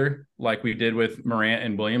You Rather, like we did with Morant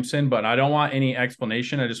and Williamson, but I don't want any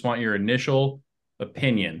explanation. I just want your initial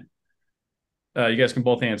opinion. You guys can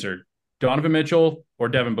both answer. Donovan Mitchell or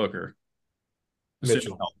Devin Booker? Assuming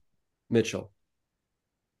Mitchell. Mitchell.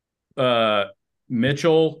 Uh,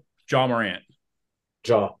 Mitchell, John Morant.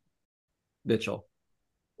 Jaw. Mitchell.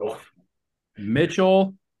 Oh,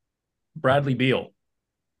 Mitchell, Bradley Beal.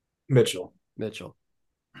 Mitchell. Mitchell.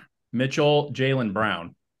 Mitchell, Jaylen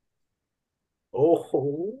Brown.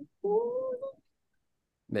 Oh,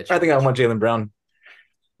 Mitchell. I think I want Jaylen Brown.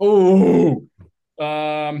 Oh,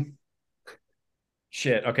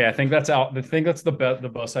 shit. Okay, I think that's out. I think that's the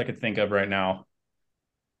best I could think of right now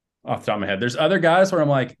off the top of my head. There's other guys where I'm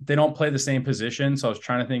like, they don't play the same position. So I was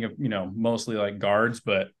trying to think of, mostly like guards,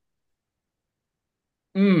 but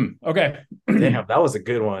okay. Damn, that was a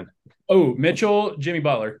good one. Oh, Mitchell, Jimmy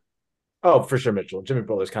Butler. Oh, for sure, Mitchell. Jimmy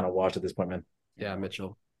Butler's kind of washed at this point, man. Yeah,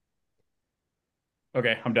 Mitchell.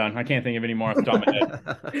 Okay, I'm done. I can't think of any more off the top of my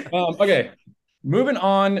head. Okay, moving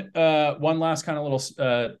on. One last kind of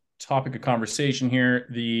little topic of conversation here.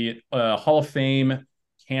 The Hall of Fame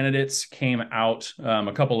candidates came out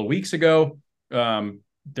a couple of weeks ago.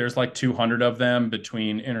 There's like 200 of them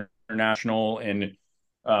between international and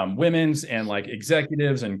women's and like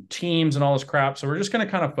executives and teams and all this crap. So we're just going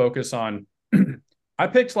to kind of focus on. I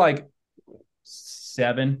picked like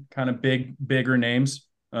 7 kind of bigger names.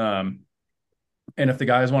 And if the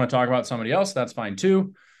guys want to talk about somebody else, that's fine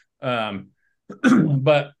too.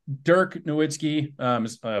 But Dirk Nowitzki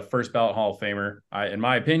is a first ballot Hall of Famer. In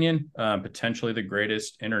my opinion, potentially the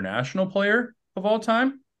greatest international player of all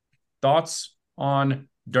time. Thoughts on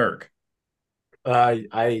Dirk?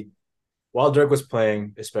 While Dirk was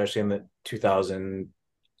playing, especially in the 2000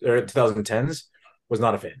 or 2010s, was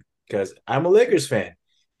not a fan because I'm a Lakers fan.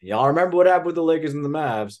 Y'all remember what happened with the Lakers and the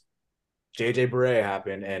Mavs? JJ Barea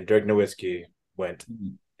happened and Dirk Nowitzki went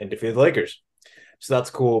and defeated the Lakers. So that's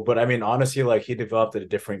cool. But I mean, honestly, like he developed a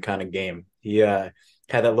different kind of game. He had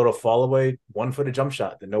that little fall away, 1-footed jump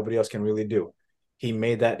shot that nobody else can really do. He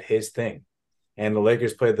made that his thing. And the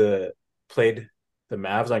Lakers played the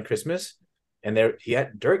Mavs on Christmas, and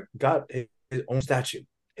Dirk got his own statue,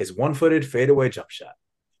 his 1-footed fadeaway jump shot.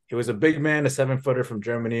 He was a big man, a 7-footer from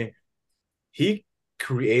Germany. He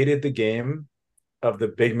created the game of the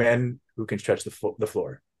big man who can stretch the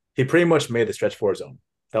floor. He pretty much made the stretch four zone.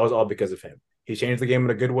 That was all because of him. He changed the game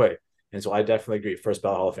in a good way. And so I definitely agree. First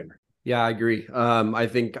ballot Hall of Famer. Yeah, I agree. I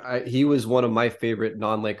think he was one of my favorite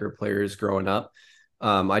non-Laker players growing up.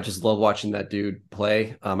 I just love watching that dude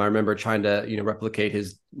play. I remember trying to, replicate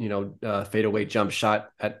his, fadeaway jump shot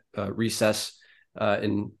at recess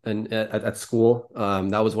at school.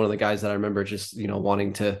 That was one of the guys that I remember just,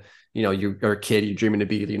 wanting to, you're a kid, you're dreaming to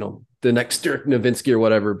be, the next Dirk Nowitzki or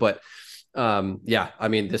whatever. But yeah, I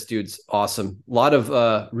mean, this dude's awesome. A lot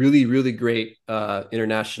of really, really great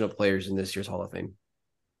international players in this year's Hall of Fame.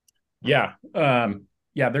 Yeah.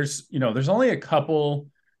 Yeah, there's only a couple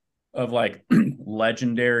of like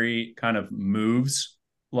legendary kind of moves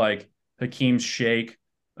like Hakeem's shake,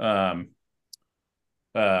 like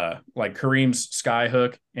Kareem's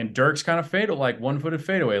skyhook, and Dirk's kind of fadeaway, like 1-footed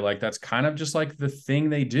fadeaway. Like that's kind of just like the thing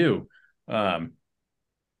they do. But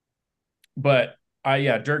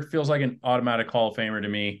Dirk feels like an automatic Hall of Famer to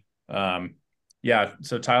me. Yeah.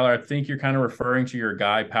 So Tyler, I think you're kind of referring to your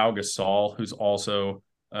guy Pau Gasol, who's also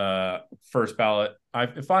first ballot. I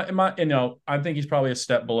think he's probably a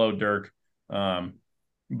step below Dirk.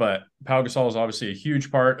 But Pau Gasol is obviously a huge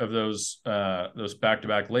part of those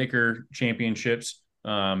back-to-back Laker championships.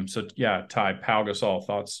 So yeah, Ty, Pau Gasol,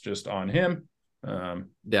 thoughts just on him.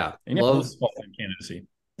 Yeah, and love candidacy.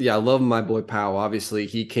 Yeah, I love my boy Pau. Obviously,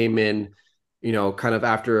 he came in, kind of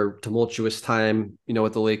after a tumultuous time,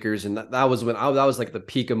 with the Lakers, and that was when that was like the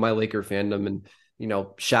peak of my Laker fandom. And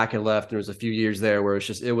Shaq had left, and there was a few years there where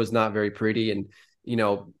it was not very pretty. And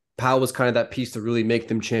Pau was kind of that piece to really make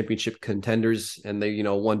them championship contenders, and they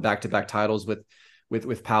won back-to-back titles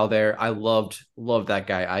with Pau there. I loved that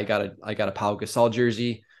guy. I got a Pau Gasol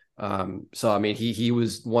jersey. So I mean, he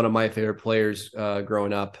was one of my favorite players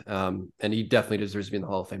growing up, and he definitely deserves to be in the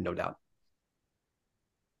Hall of Fame, no doubt.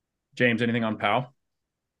 James, anything on Pau?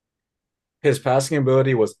 His passing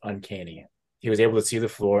ability was uncanny. He was able to see the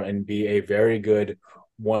floor and be a very good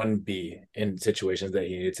 1B in situations that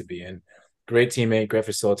he needed to be in. Great teammate, great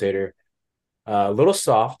facilitator. A little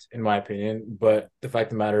soft, in my opinion, but the fact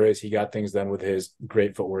of the matter is he got things done with his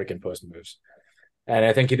great footwork and post moves. And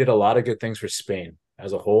I think he did a lot of good things for Spain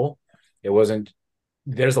as a whole.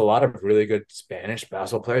 There's a lot of really good Spanish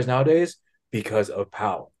basketball players nowadays because of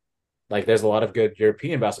Pau. Like there's a lot of good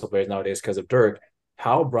European basketball players nowadays because of Dirk.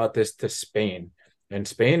 Pau brought this to Spain, and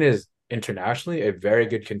Spain is internationally a very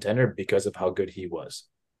good contender because of how good he was.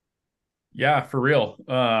 Yeah, for real.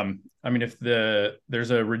 I mean, if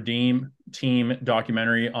there's a Redeem Team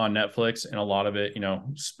documentary on Netflix, and a lot of it,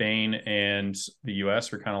 Spain and the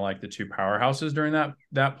US were kind of like the two powerhouses during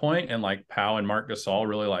that point, and like Pau and Marc Gasol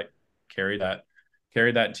really like carried that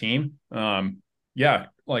carried that team. Yeah,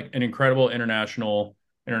 like an incredible international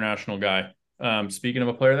guy. Speaking of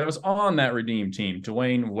a player that was on that Redeem Team,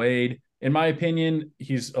 Dwayne Wade. In my opinion,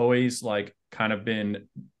 he's always like kind of been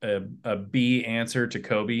a B answer to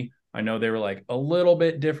Kobe. I know they were like a little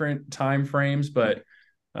bit different time frames, but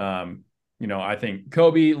I think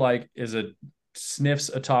Kobe like sniffs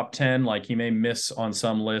a top 10. Like he may miss on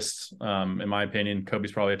some lists. In my opinion,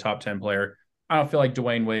 Kobe's probably a top 10 player. I don't feel like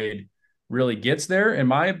Dwayne Wade really gets there. In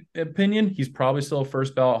my opinion, he's probably still a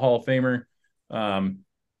first ballot Hall of Famer.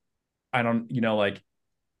 I don't, like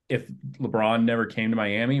if LeBron never came to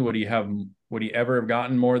Miami, would he ever have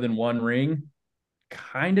gotten more than one ring?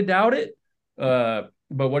 Kind of doubt it.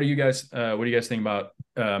 But what do you guys think about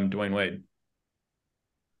Dwayne Wade?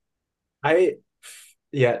 I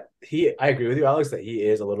yeah, I agree with you, Alex, that he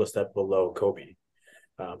is a little step below Kobe.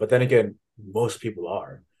 But then again, most people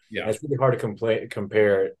are. And Yeah, it's really hard to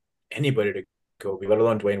compare anybody to Kobe, let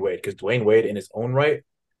alone Dwayne Wade, because Dwayne Wade in his own right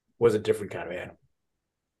was a different kind of animal.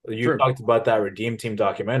 You true. talked about that Redeem Team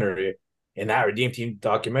documentary. In that Redeem Team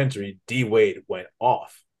documentary, D Wade went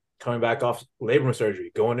off, coming back off labrum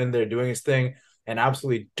surgery, going in there doing his thing, and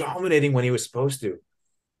absolutely dominating when he was supposed to.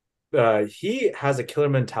 He has a killer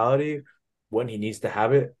mentality when he needs to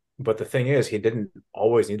have it, but the thing is, he didn't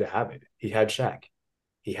always need to have it. He had Shaq,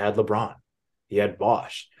 he had LeBron, he had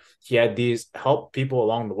Bosh, he had these help people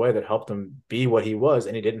along the way that helped him be what he was,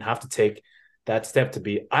 and he didn't have to take that step to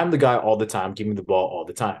be I'm the guy all the time, give me the ball all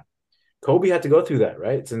the time. Kobe had to go through that,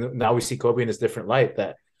 right? So now we see Kobe in this different light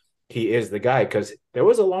that he is the guy because there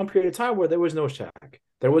was a long period of time where there was no Shaq,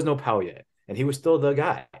 there was no Powell yet, and he was still the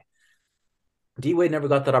guy. D Wade never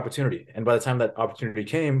got that opportunity, and by the time that opportunity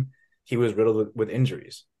came, he was riddled with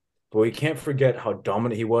injuries. But we can't forget how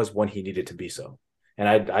dominant he was when he needed to be so. And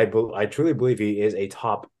I truly believe he is a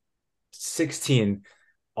top 16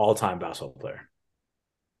 all time basketball player.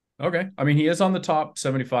 Okay. I mean, he is on the top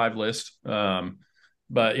 75 list.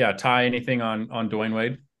 But yeah, Ty, anything on Dwayne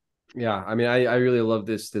Wade? Yeah, I mean, I really love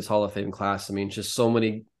this Hall of Fame class. I mean, just so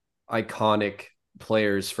many iconic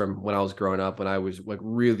players from when I was growing up, when I was like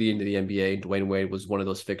really into the NBA. Dwayne Wade was one of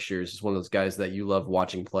those fixtures. He's one of those guys that you love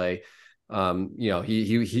watching play. He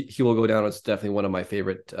will go down as definitely one of my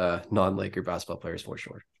favorite non-Laker basketball players for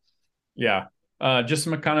sure. Yeah. Just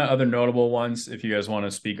some kind of other notable ones. If you guys want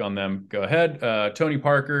to speak on them, go ahead. Tony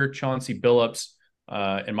Parker, Chauncey Billups.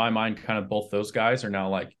 In my mind, kind of both those guys are now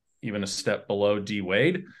like even a step below D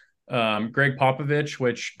Wade. Greg Popovich,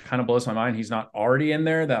 which kind of blows my mind. He's not already in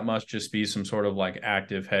there. That must just be some sort of like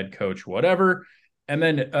active head coach, whatever. And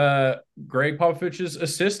then Greg Popovich's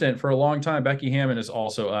assistant for a long time, Becky Hammon, is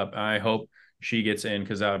also up. I hope she gets in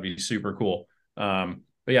because that would be super cool. But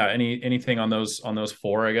yeah, anything on those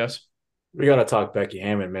four, I guess. We got to talk Becky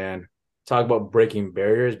Hammon, man. Talk about breaking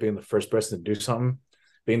barriers, being the first person to do something,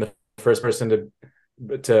 being the first person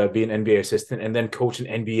to be an NBA assistant, and then coach an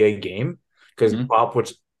NBA game because Mm-hmm.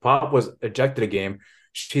 Pop was ejected a game.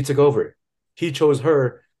 She took over. He chose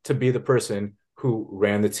her to be the person who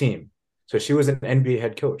ran the team. So she was an NBA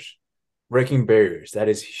head coach. Breaking barriers, that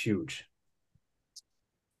is huge.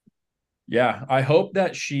 Yeah, I hope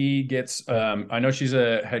that she gets. I know she's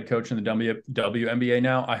a head coach in the WNBA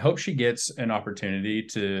now. I hope she gets an opportunity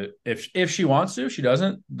to, if she wants to. If she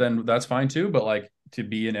doesn't, then that's fine too. But like to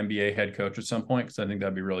be an NBA head coach at some point, because I think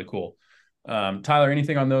that'd be really cool. Tyler,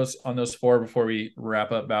 anything on those four before we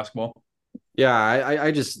wrap up basketball? Yeah, I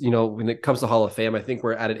just, when it comes to Hall of Fame, I think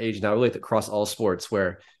we're at an age now, really across all sports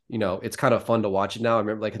where, it's kind of fun to watch it now. I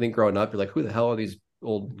remember, like, I think growing up, you're like, who the hell are these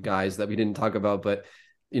old guys that we didn't talk about? But,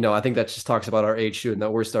 I think that just talks about our age too, and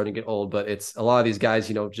that we're starting to get old. But it's a lot of these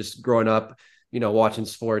guys, just growing up, watching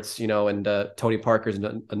sports, and Tony Parker's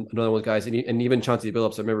another one of those guys. And even Chauncey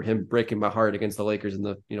Billups, I remember him breaking my heart against the Lakers in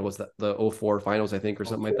the, was that the '04 finals, I think, or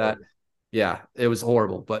something like that. Yeah, it was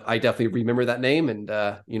horrible, but I definitely remember that name, and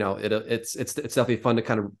it's definitely fun to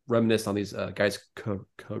kind of reminisce on these guys'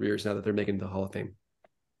 careers now that they're making the Hall of Fame.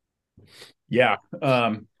 Yeah.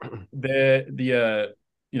 The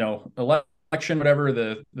election, whatever,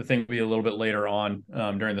 the thing will be a little bit later on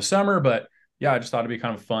during the summer, but yeah, I just thought it'd be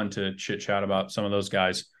kind of fun to chit chat about some of those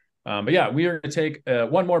guys. But yeah, we are going to take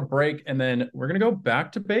one more break, and then we're going to go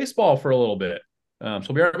back to baseball for a little bit. So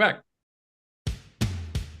we'll be right back.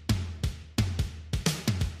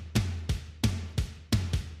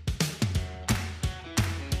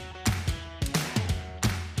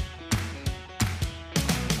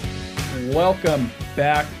 Welcome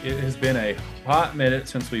back. It has been a hot minute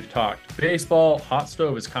since we've talked baseball. Hot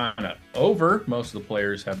stove is kind of over. Most of the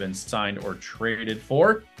players have been signed or traded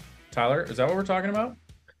for. Tyler, is that what we're talking about?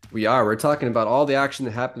 We're talking about all the action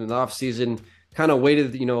that happened in the offseason. Kind of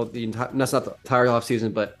waited, that's not the entire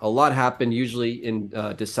offseason, but a lot happened usually in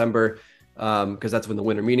December because that's when the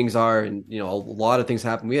winter meetings are. And, a lot of things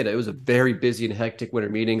happened. It was a very busy and hectic winter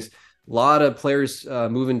meetings. A lot of players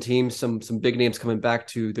moving teams, some big names coming back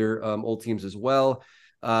to their old teams as well.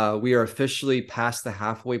 We are officially past the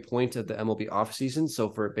halfway point of the MLB offseason. So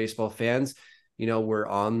for baseball fans, we're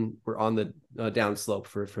on the downslope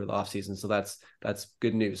for the offseason. So that's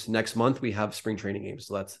good news. Next month we have spring training games.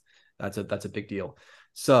 So that's a big deal.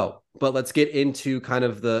 So, but let's get into kind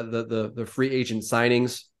of the free agent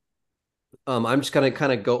signings. I'm just gonna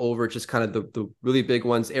kind of go over just kind of the really big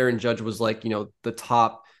ones. Aaron Judge was like, the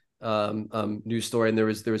top news story, and there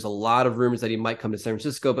was a lot of rumors that he might come to San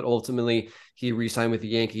Francisco, but ultimately he re-signed with the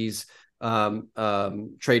Yankees.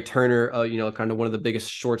 Trey Turner, kind of one of the biggest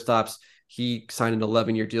shortstops, he signed an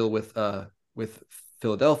 11-year deal with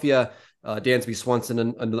Philadelphia. Dansby Swanson,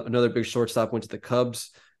 another big shortstop, went to the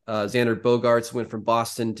Cubs. Xander Bogaerts went from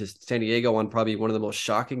Boston to San Diego on probably one of the most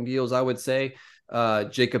shocking deals, I would say.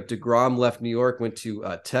 Jacob deGrom left New York, went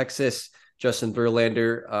to Texas. Justin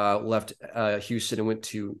Verlander left Houston and went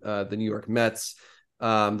to the New York Mets.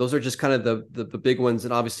 Those are just kind of the big ones.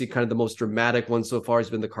 And obviously kind of the most dramatic one so far has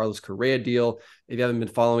been the Carlos Correa deal. If you haven't been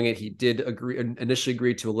following it, he did initially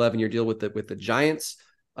agree to an 11-year deal with the Giants.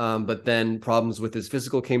 But then problems with his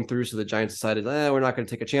physical came through. So the Giants decided, we're not going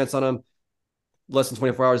to take a chance on him. Less than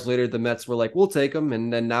 24 hours later, the Mets were like, we'll take him.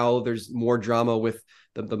 And then now there's more drama with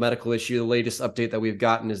the medical issue. The latest update that we've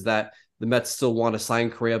gotten is that the Mets still want to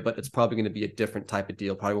sign Correa, but it's probably going to be a different type of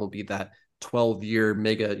deal. Probably won't be that 12-year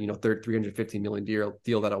mega, $350 million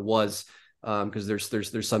deal that it was, because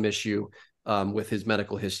there's some issue with his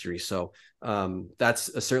medical history. So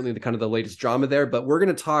that's certainly the kind of the latest drama there. But we're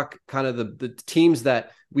going to talk kind of the teams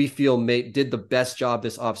that we feel did the best job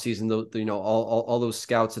this offseason. All those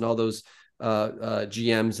scouts and all those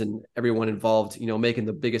GMs and everyone involved, making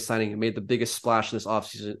the biggest signing and made the biggest splash in this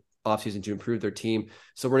offseason to improve their team.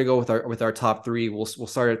 So we're gonna go with our top three. We'll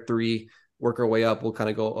start at 3, work our way up. We'll kind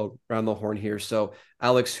of go around the horn here. So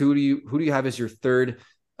Alex, who do you have as your third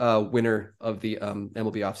winner of the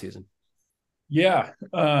MLB offseason? Yeah,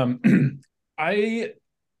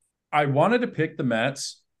 I wanted to pick the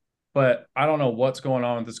Mets, but I don't know what's going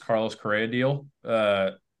on with this Carlos Correa deal.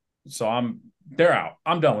 So they're out.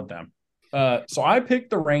 I'm done with them. So I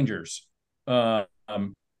picked the Rangers.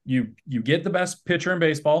 You get the best pitcher in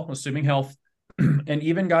baseball, assuming health, and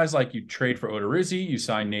even guys like you trade for Odorizzi, you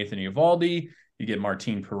sign Nathan Eovaldi, you get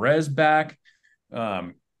Martin Perez back.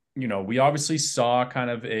 We obviously saw kind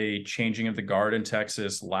of a changing of the guard in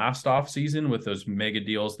Texas last offseason with those mega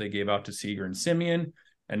deals they gave out to Seager and Simeon,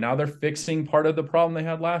 and now they're fixing part of the problem they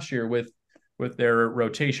had last year with their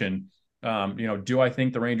rotation. Do I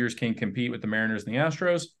think the Rangers can compete with the Mariners and the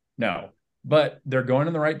Astros? No. But they're going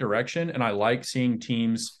in the right direction, and I like seeing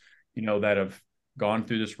teams, that have gone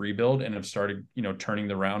through this rebuild and have started, turning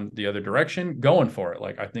the other direction, going for it.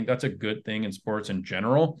 Like, I think that's a good thing in sports in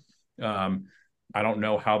general. I don't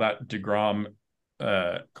know how that deGrom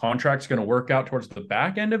contract's going to work out towards the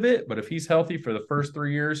back end of it, but if he's healthy for the first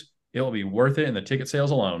 3 years, it'll be worth it in the ticket sales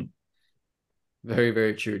alone. Very,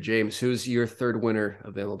 very true. James, who's your third winner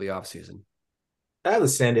of the MLB offseason? I have the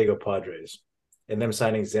San Diego Padres and them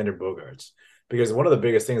signing Xander Bogaerts, because one of the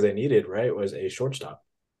biggest things they needed, right, was a shortstop,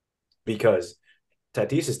 because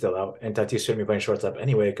Tatis is still out, and Tatis shouldn't be playing shortstop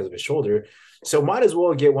anyway because of his shoulder. So might as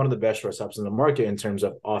well get one of the best shortstops in the market in terms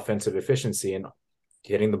of offensive efficiency and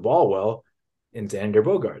hitting the ball well in Xander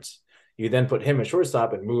Bogaerts. You then put him at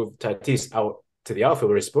shortstop and move Tatis out to the outfield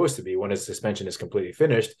where he's supposed to be when his suspension is completely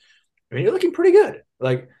finished. I mean, you're looking pretty good.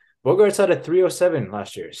 Like, Bogaerts had a 307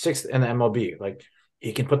 last year, 6th in the MLB. Like,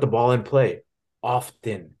 he can put the ball in play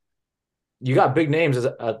often. You got big names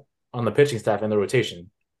on the pitching staff and the rotation,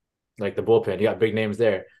 like the bullpen. You got big names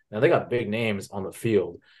there. Now they got big names on the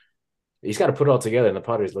field. He's got to put it all together, and the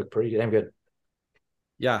Padres look pretty damn good.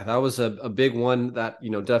 Yeah, that was a big one that,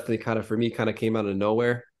 definitely kind of for me kind of came out of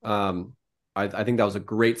nowhere. I think that was a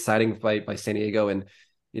great signing by San Diego. And,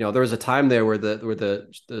 there was a time there where the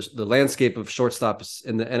landscape of shortstops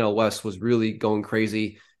in the NL West was really going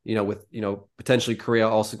crazy, with, potentially Correa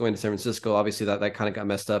also going to San Francisco. Obviously that kind of got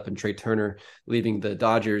messed up, and Trey Turner leaving the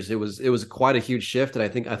Dodgers. It was quite a huge shift. And I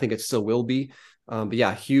think it still will be. But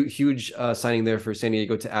yeah, huge signing there for San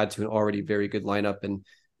Diego to add to an already very good lineup. And,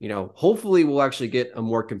 hopefully we'll actually get a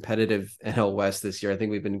more competitive NL West this year. I think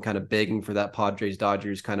we've been kind of begging for that Padres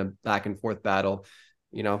Dodgers kind of back and forth battle.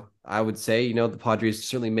 I would say, the Padres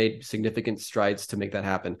certainly made significant strides to make that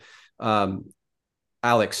happen.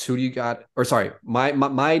 Alex, who do you got? Or sorry,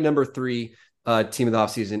 my number three team of the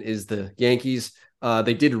offseason is the Yankees.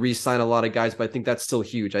 They did re-sign a lot of guys, but I think that's still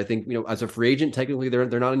huge. I think, as a free agent, technically they're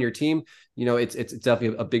not on your team. It's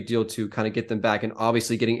definitely a big deal to kind of get them back. And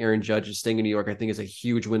obviously getting Aaron Judge and staying in New York, I think is a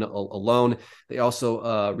huge win alone. They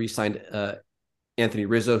also re-signed Anthony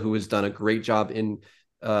Rizzo, who has done a great job in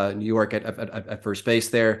New York at first base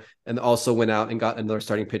there, and also went out and got another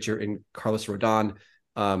starting pitcher in Carlos Rodon.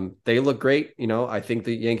 They look great. I think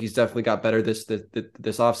the Yankees definitely got better this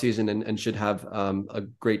offseason and should have a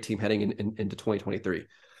great team heading into 2023.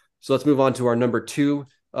 So let's move on to our number two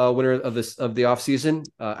winner of the offseason.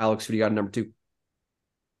 Alex, who do you got in number two?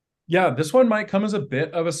 Yeah, this one might come as a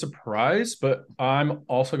bit of a surprise, but I'm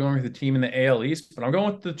also going with the team in the AL East, but I'm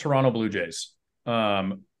going with the Toronto Blue Jays.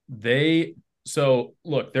 Their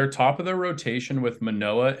top of their rotation with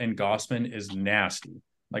Manoah and Gossman is nasty.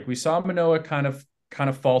 Like, we saw Manoah kind of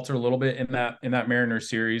falter a little bit in that Mariners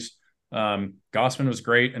series. Gossman was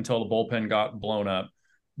great until the bullpen got blown up,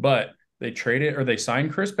 but they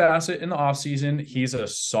signed Chris Bassett in the offseason. He's a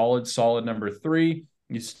solid number 3.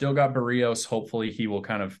 You still got Barrios. Hopefully he will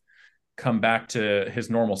kind of come back to his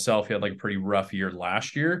normal self. He had like a pretty rough year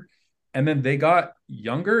last year. And then they got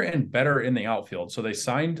younger and better in the outfield. So they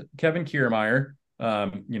signed Kevin Kiermaier.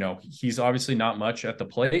 He's obviously not much at the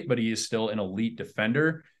plate, but he is still an elite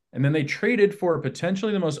defender. And then they traded for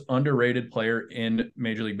potentially the most underrated player in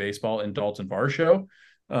Major League Baseball in Dalton Varsho.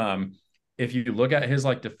 If you look at his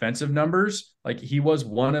defensive numbers, he was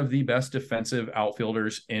one of the best defensive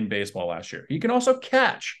outfielders in baseball last year. He can also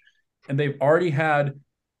catch. And they've already had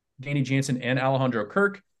Danny Jansen and Alejandro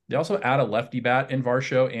Kirk. They also add a lefty bat in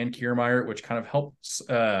Varsho and Kiermaier, which kind of helps,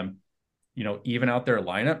 even out their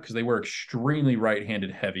lineup because they were extremely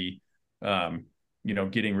right-handed heavy,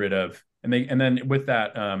 getting rid of. And then with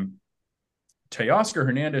that, Teoscar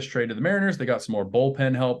Hernandez trade to the Mariners, they got some more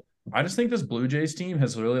bullpen help. I just think this Blue Jays team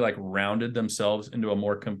has really rounded themselves into a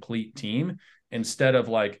more complete team instead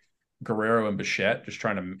of Guerrero and Bichette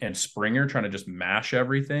and Springer trying to just mash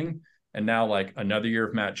everything. And now another year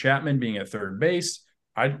of Matt Chapman being at third base.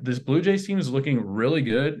 This Blue Jays team is looking really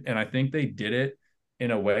good, and I think they did it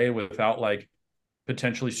in a way without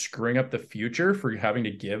potentially screwing up the future for having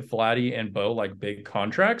to give Vladdy and Bo big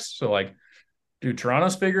contracts. So dude,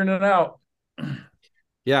 Toronto's figuring it out.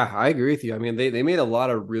 Yeah, I agree with you. I mean, they made a lot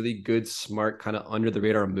of really good, smart, kind of under the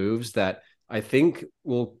radar moves that I think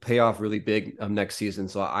will pay off really big next season.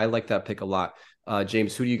 So I like that pick a lot.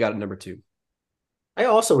 James, who do you got at number 2? I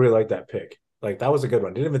also really like that pick. That was a good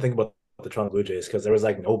one. Didn't even think about the Toronto Blue Jays because there was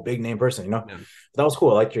no big name person, Yeah. That was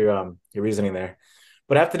cool. I like your reasoning there.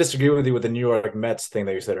 But I have to disagree with you with the New York Mets thing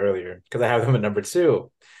that you said earlier because I have them at number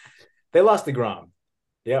 2. They lost DeGrom.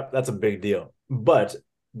 Yep, that's a big deal. But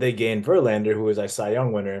they gained Verlander, who is a Cy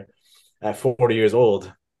Young winner at 40 years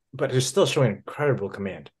old, but is still showing incredible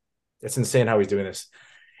command. It's insane how he's doing this.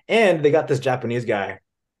 And they got this Japanese guy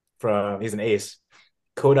he's an ace,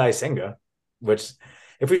 Kodai Senga, which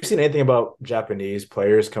if we've seen anything about Japanese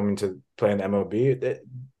players coming to play in the MLB, the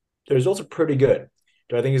results are pretty good.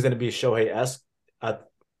 Do I think he's going to be Shohei-esque on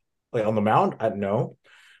the mound? No.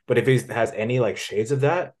 But if he has any shades of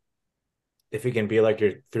that, if he can be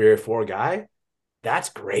your 3 or 4 guy, that's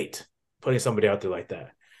great. Putting somebody out there like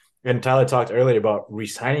that. And Tyler talked earlier about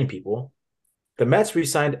re-signing people. The Mets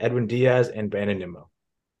re-signed Edwin Diaz and Brandon Nimmo.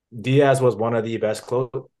 Diaz was one of the best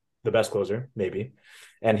closer, maybe.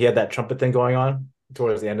 And he had that trumpet thing going on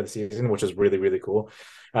towards the end of the season, which is really, really cool.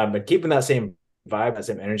 But keeping that same vibe, that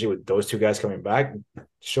same energy with those 2 guys coming back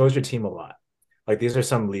shows your team a lot. These are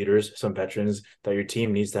some leaders, some veterans that your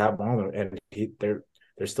team needs to have on, and they're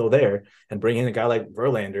still there. And bringing a guy like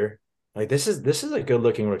Verlander, this is a good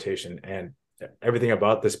looking rotation, and everything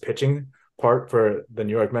about this pitching part for the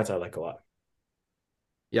New York Mets I like a lot.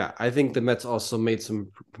 Yeah, I think the Mets also made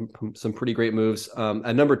some pretty great moves.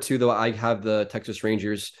 At number 2, though, I have the Texas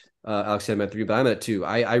Rangers. Alex had him at 3, but I'm at 2.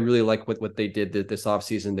 I really like what they did this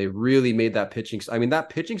offseason. They really made that pitching. I mean, that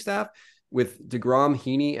pitching staff with DeGrom,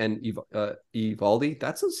 Heaney, and Eovaldi,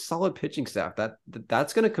 that's a solid pitching staff.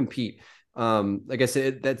 That's going to compete. Like I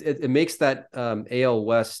said, it makes that AL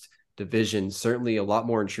West division certainly a lot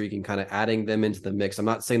more intriguing, kind of adding them into the mix. I'm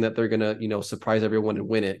not saying that they're going to, surprise everyone and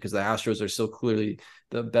win it, because the Astros are so clearly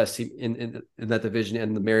the best team in that division,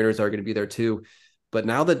 and the Mariners are going to be there too. But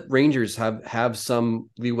now that Rangers have some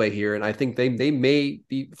leeway here, and I think they may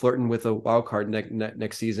be flirting with a wild card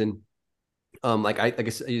next season. I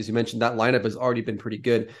guess, as you mentioned, that lineup has already been pretty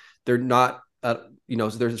good. They're not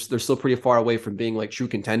they're still pretty far away from being like true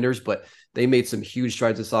contenders, but they made some huge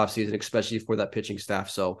strides this offseason, especially for that pitching staff.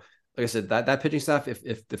 So, like I said, that pitching staff,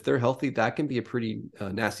 if they're healthy, that can be a pretty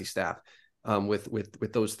nasty staff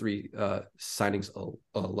with those three signings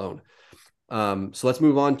alone. So let's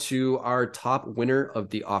move on to our top winner of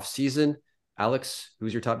the offseason. Alex,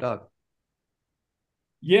 who's your top dog?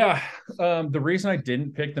 Yeah. The reason I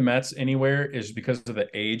didn't pick the Mets anywhere is because of the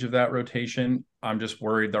age of that rotation. I'm just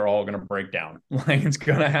worried they're all going to break down. Like it's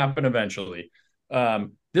going to happen eventually.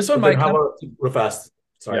 This one might how come about real fast?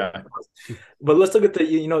 Sorry. Yeah. But let's look at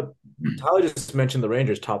Tyler just mentioned the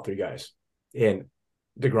Rangers' top three guys in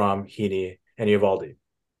DeGrom, Heaney, and Eovaldi.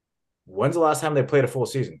 When's the last time they played a full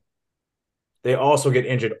season? They also get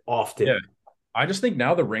injured often. Yeah. I just think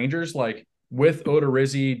now the Rangers, like with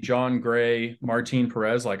Odorizzi, John Gray, Martin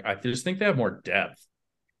Perez, like I just think they have more depth.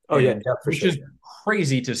 Oh, yeah, for which sure. is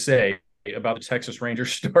crazy to say about the Texas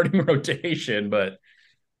Rangers starting rotation, but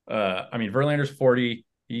I mean, Verlander's 40.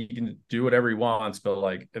 He can do whatever he wants, but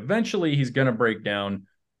like eventually he's going to break down.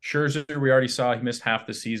 Scherzer, we already saw he missed half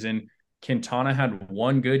the season. Quintana had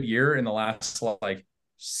one good year in the last like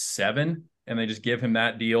 7, and they just give him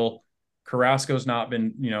that deal. Carrasco's not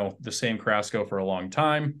been, the same Carrasco for a long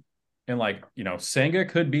time. And like, Senga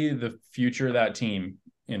could be the future of that team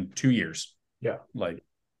in 2 years. Yeah. Like,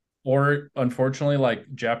 or unfortunately, like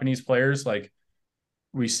Japanese players, like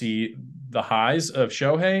we see the highs of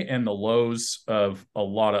Shohei and the lows of a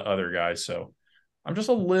lot of other guys. So I'm just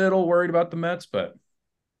a little worried about the Mets, but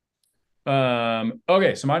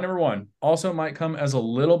okay. So my number one also might come as a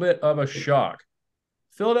little bit of a shock.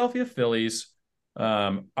 Philadelphia Phillies.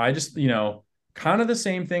 I just, kind of the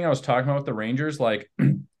same thing I was talking about with the Rangers. Like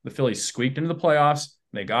the Phillies squeaked into the playoffs.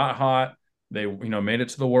 They got hot. They, made it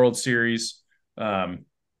to the World Series.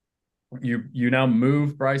 You now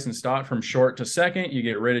move Bryson Stott from short to second. You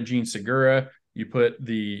get rid of Gene Segura. You put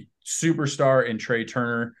the superstar in Trey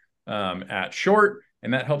Turner at short,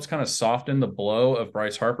 and that helps kind of soften the blow of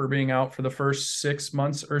Bryce Harper being out for the first 6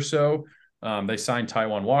 months or so. They signed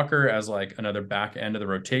Taijuan Walker as like another back end of the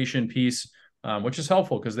rotation piece, which is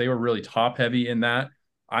helpful because they were really top heavy in that.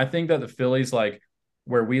 I think that the Phillies, like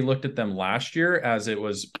where we looked at them last year as it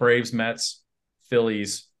was Braves, Mets,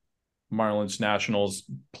 Phillies, Marlins, Nationals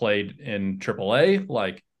played in AAA.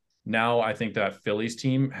 Like now I think that Phillies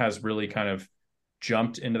team has really kind of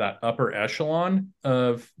jumped into that upper echelon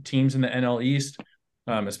of teams in the NL East,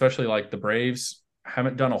 especially like the Braves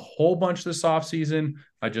haven't done a whole bunch this offseason.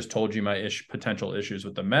 I just told you my potential issues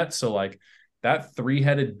with the Mets. So like that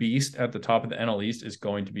 3-headed beast at the top of the NL East is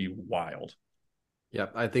going to be wild. Yeah,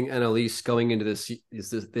 I think NL East going into this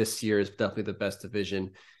year is definitely the best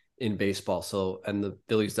division in baseball. So, and the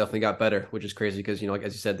Phillies definitely got better, which is crazy because, like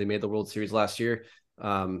as you said, they made the World Series last year.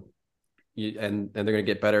 And they're going to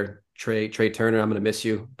get better. Trey Turner, I'm going to miss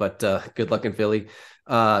you, but good luck in Philly.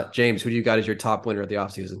 James, who do you got as your top winner of the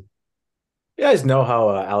offseason? You guys know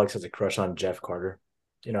how Alex has a crush on Jeff Carter.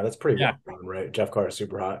 That's pretty well known, right? Jeff Carter's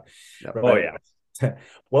super hot. Yep. Right? Oh, yeah.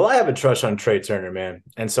 Well, I have a crush on Trey Turner, man.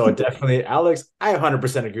 And so definitely, Alex, I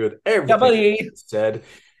 100% agree with everything you said.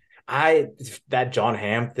 That John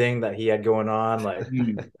Hamm thing that he had going on, like,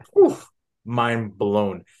 whew, mind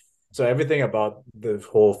blown. So everything about the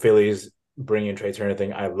whole Phillies bringing Trey Turner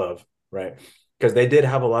thing, I love, right? Because they did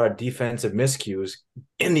have a lot of defensive miscues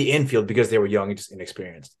in the infield because they were young and just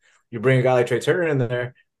inexperienced. You bring a guy like Trey Turner in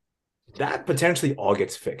there, that potentially all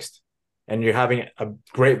gets fixed. And you're having a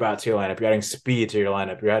great bat to your lineup. You're adding speed to your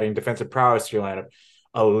lineup. You're adding defensive prowess to your lineup,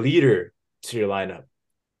 a leader to your lineup.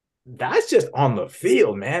 That's just on the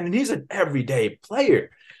field, man. And he's an everyday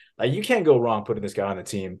player. Like you can't go wrong putting this guy on the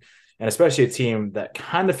team. And especially a team that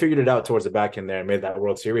kind of figured it out towards the back end there and made that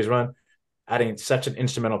World Series run. Adding such an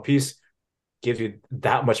instrumental piece gives you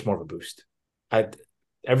that much more of a boost.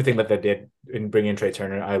 Everything that they did in bringing in Trey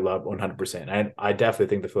Turner, I love 100%. And I definitely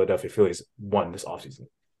think the Philadelphia Phillies won this offseason.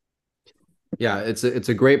 Yeah, it's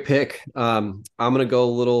a great pick. I'm gonna go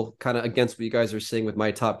a little kind of against what you guys are saying with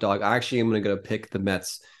my top dog. I actually am gonna go pick the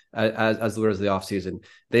Mets as the winners of the offseason.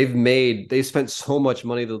 They've spent so much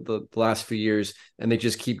money the last few years, and they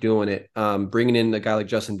just keep doing it. Bringing in a guy like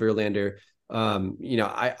Justin Verlander,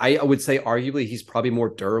 I would say arguably he's probably more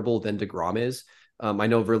durable than DeGrom is. I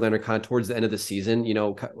know Verlander kind of towards the end of the season,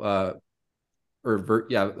 Verlander towards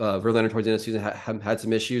the end of the season had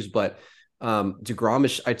some issues, but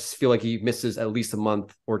DeGrom, I just feel like he misses at least a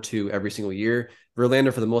month or two every single year.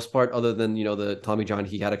 Verlander, for the most part, other than the Tommy John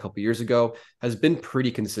he had a couple years ago, has been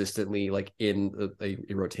pretty consistently like in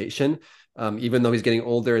a rotation. Even though he's getting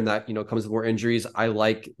older and that comes with more injuries, I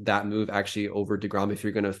like that move actually over DeGrom if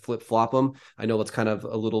you're going to flip flop him. I know that's kind of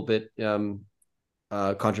a little bit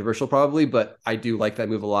controversial probably, but I do like that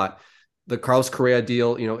move a lot. The Carlos Correa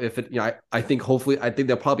deal, if it, I think hopefully, I think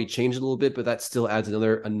they'll probably change it a little bit, but that still adds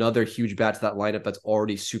another huge bat to that lineup that's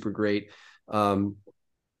already super great. I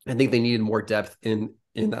think they needed more depth in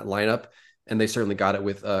that lineup, and they certainly got it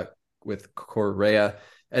with Correa.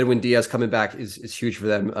 Edwin Diaz coming back is huge for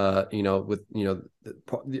them.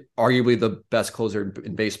 Arguably the best closer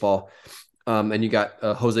in baseball. And you got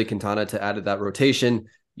Jose Quintana to add to that rotation.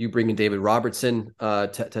 You bring in David Robertson to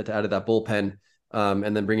add to that bullpen.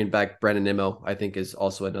 And then bringing back Brandon Nimmo, I think, is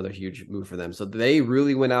also another huge move for them. So they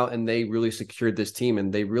really went out and they really secured this team,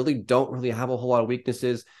 and they really don't really have a whole lot of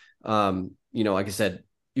weaknesses. Like I said,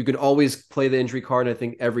 you can always play the injury card. And I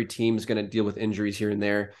think every team is going to deal with injuries here and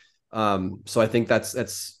there. So I think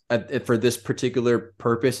that's for this particular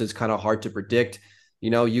purpose, it's kind of hard to predict.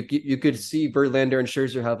 You could see Verlander and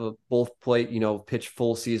Scherzer have both play, pitch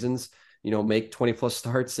full seasons, make 20 plus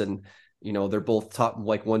starts, and they're both top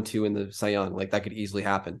like 1-2 in the Cy Young. Like that could easily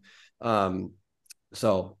happen. But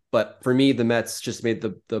for me, the Mets just made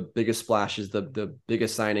the biggest splashes, the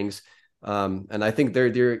biggest signings. And I think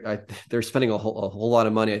they're spending a whole lot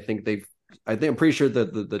of money. I think I'm pretty sure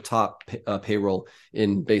the top payroll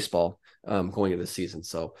in baseball going into this season.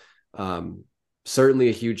 So certainly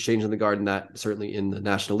a huge change in the guard, and that certainly in the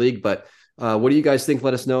National League. But what do you guys think?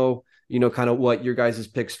 Let us know, kind of what your guys'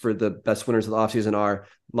 picks for the best winners of the offseason are.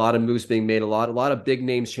 A lot of moves being made, a lot of big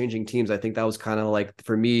names changing teams. I think that was kind of like,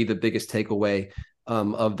 for me, the biggest takeaway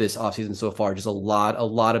of this offseason so far. Just a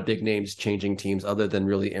lot of big names changing teams, other than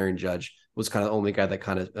really Aaron Judge was kind of the only guy that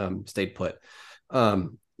kind of stayed put.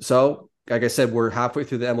 So like I said, we're halfway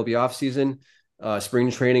through the MLB offseason. Spring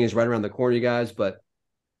training is right around the corner, you guys, but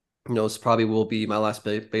this probably will be my last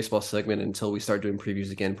baseball segment until we start doing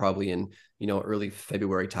previews again, probably in, early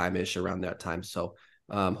February time-ish, around that time. So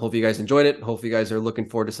hope you guys enjoyed it. Hope you guys are looking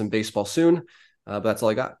forward to some baseball soon. But that's all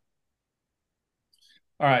I got.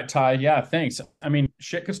 All right, Ty. Yeah, thanks. I mean,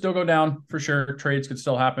 shit could still go down for sure. Trades could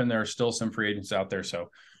still happen. There are still some free agents out there.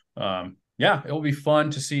 So, it will be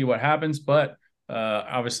fun to see what happens. But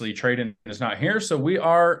obviously, trading is not here. So we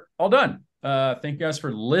are all done. Thank you guys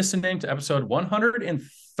for listening to episode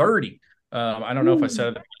 130. I don't know if I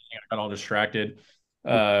said it. I got all distracted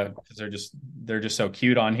because they're just so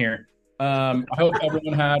cute on here. I hope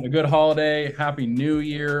everyone had a good holiday, happy new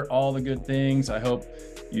year, all the good things. I hope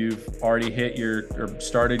you've already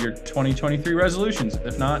started your 2023 resolutions.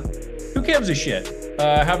 If not, who gives a shit?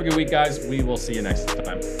 Have a good week, guys. We will see you next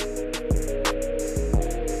time.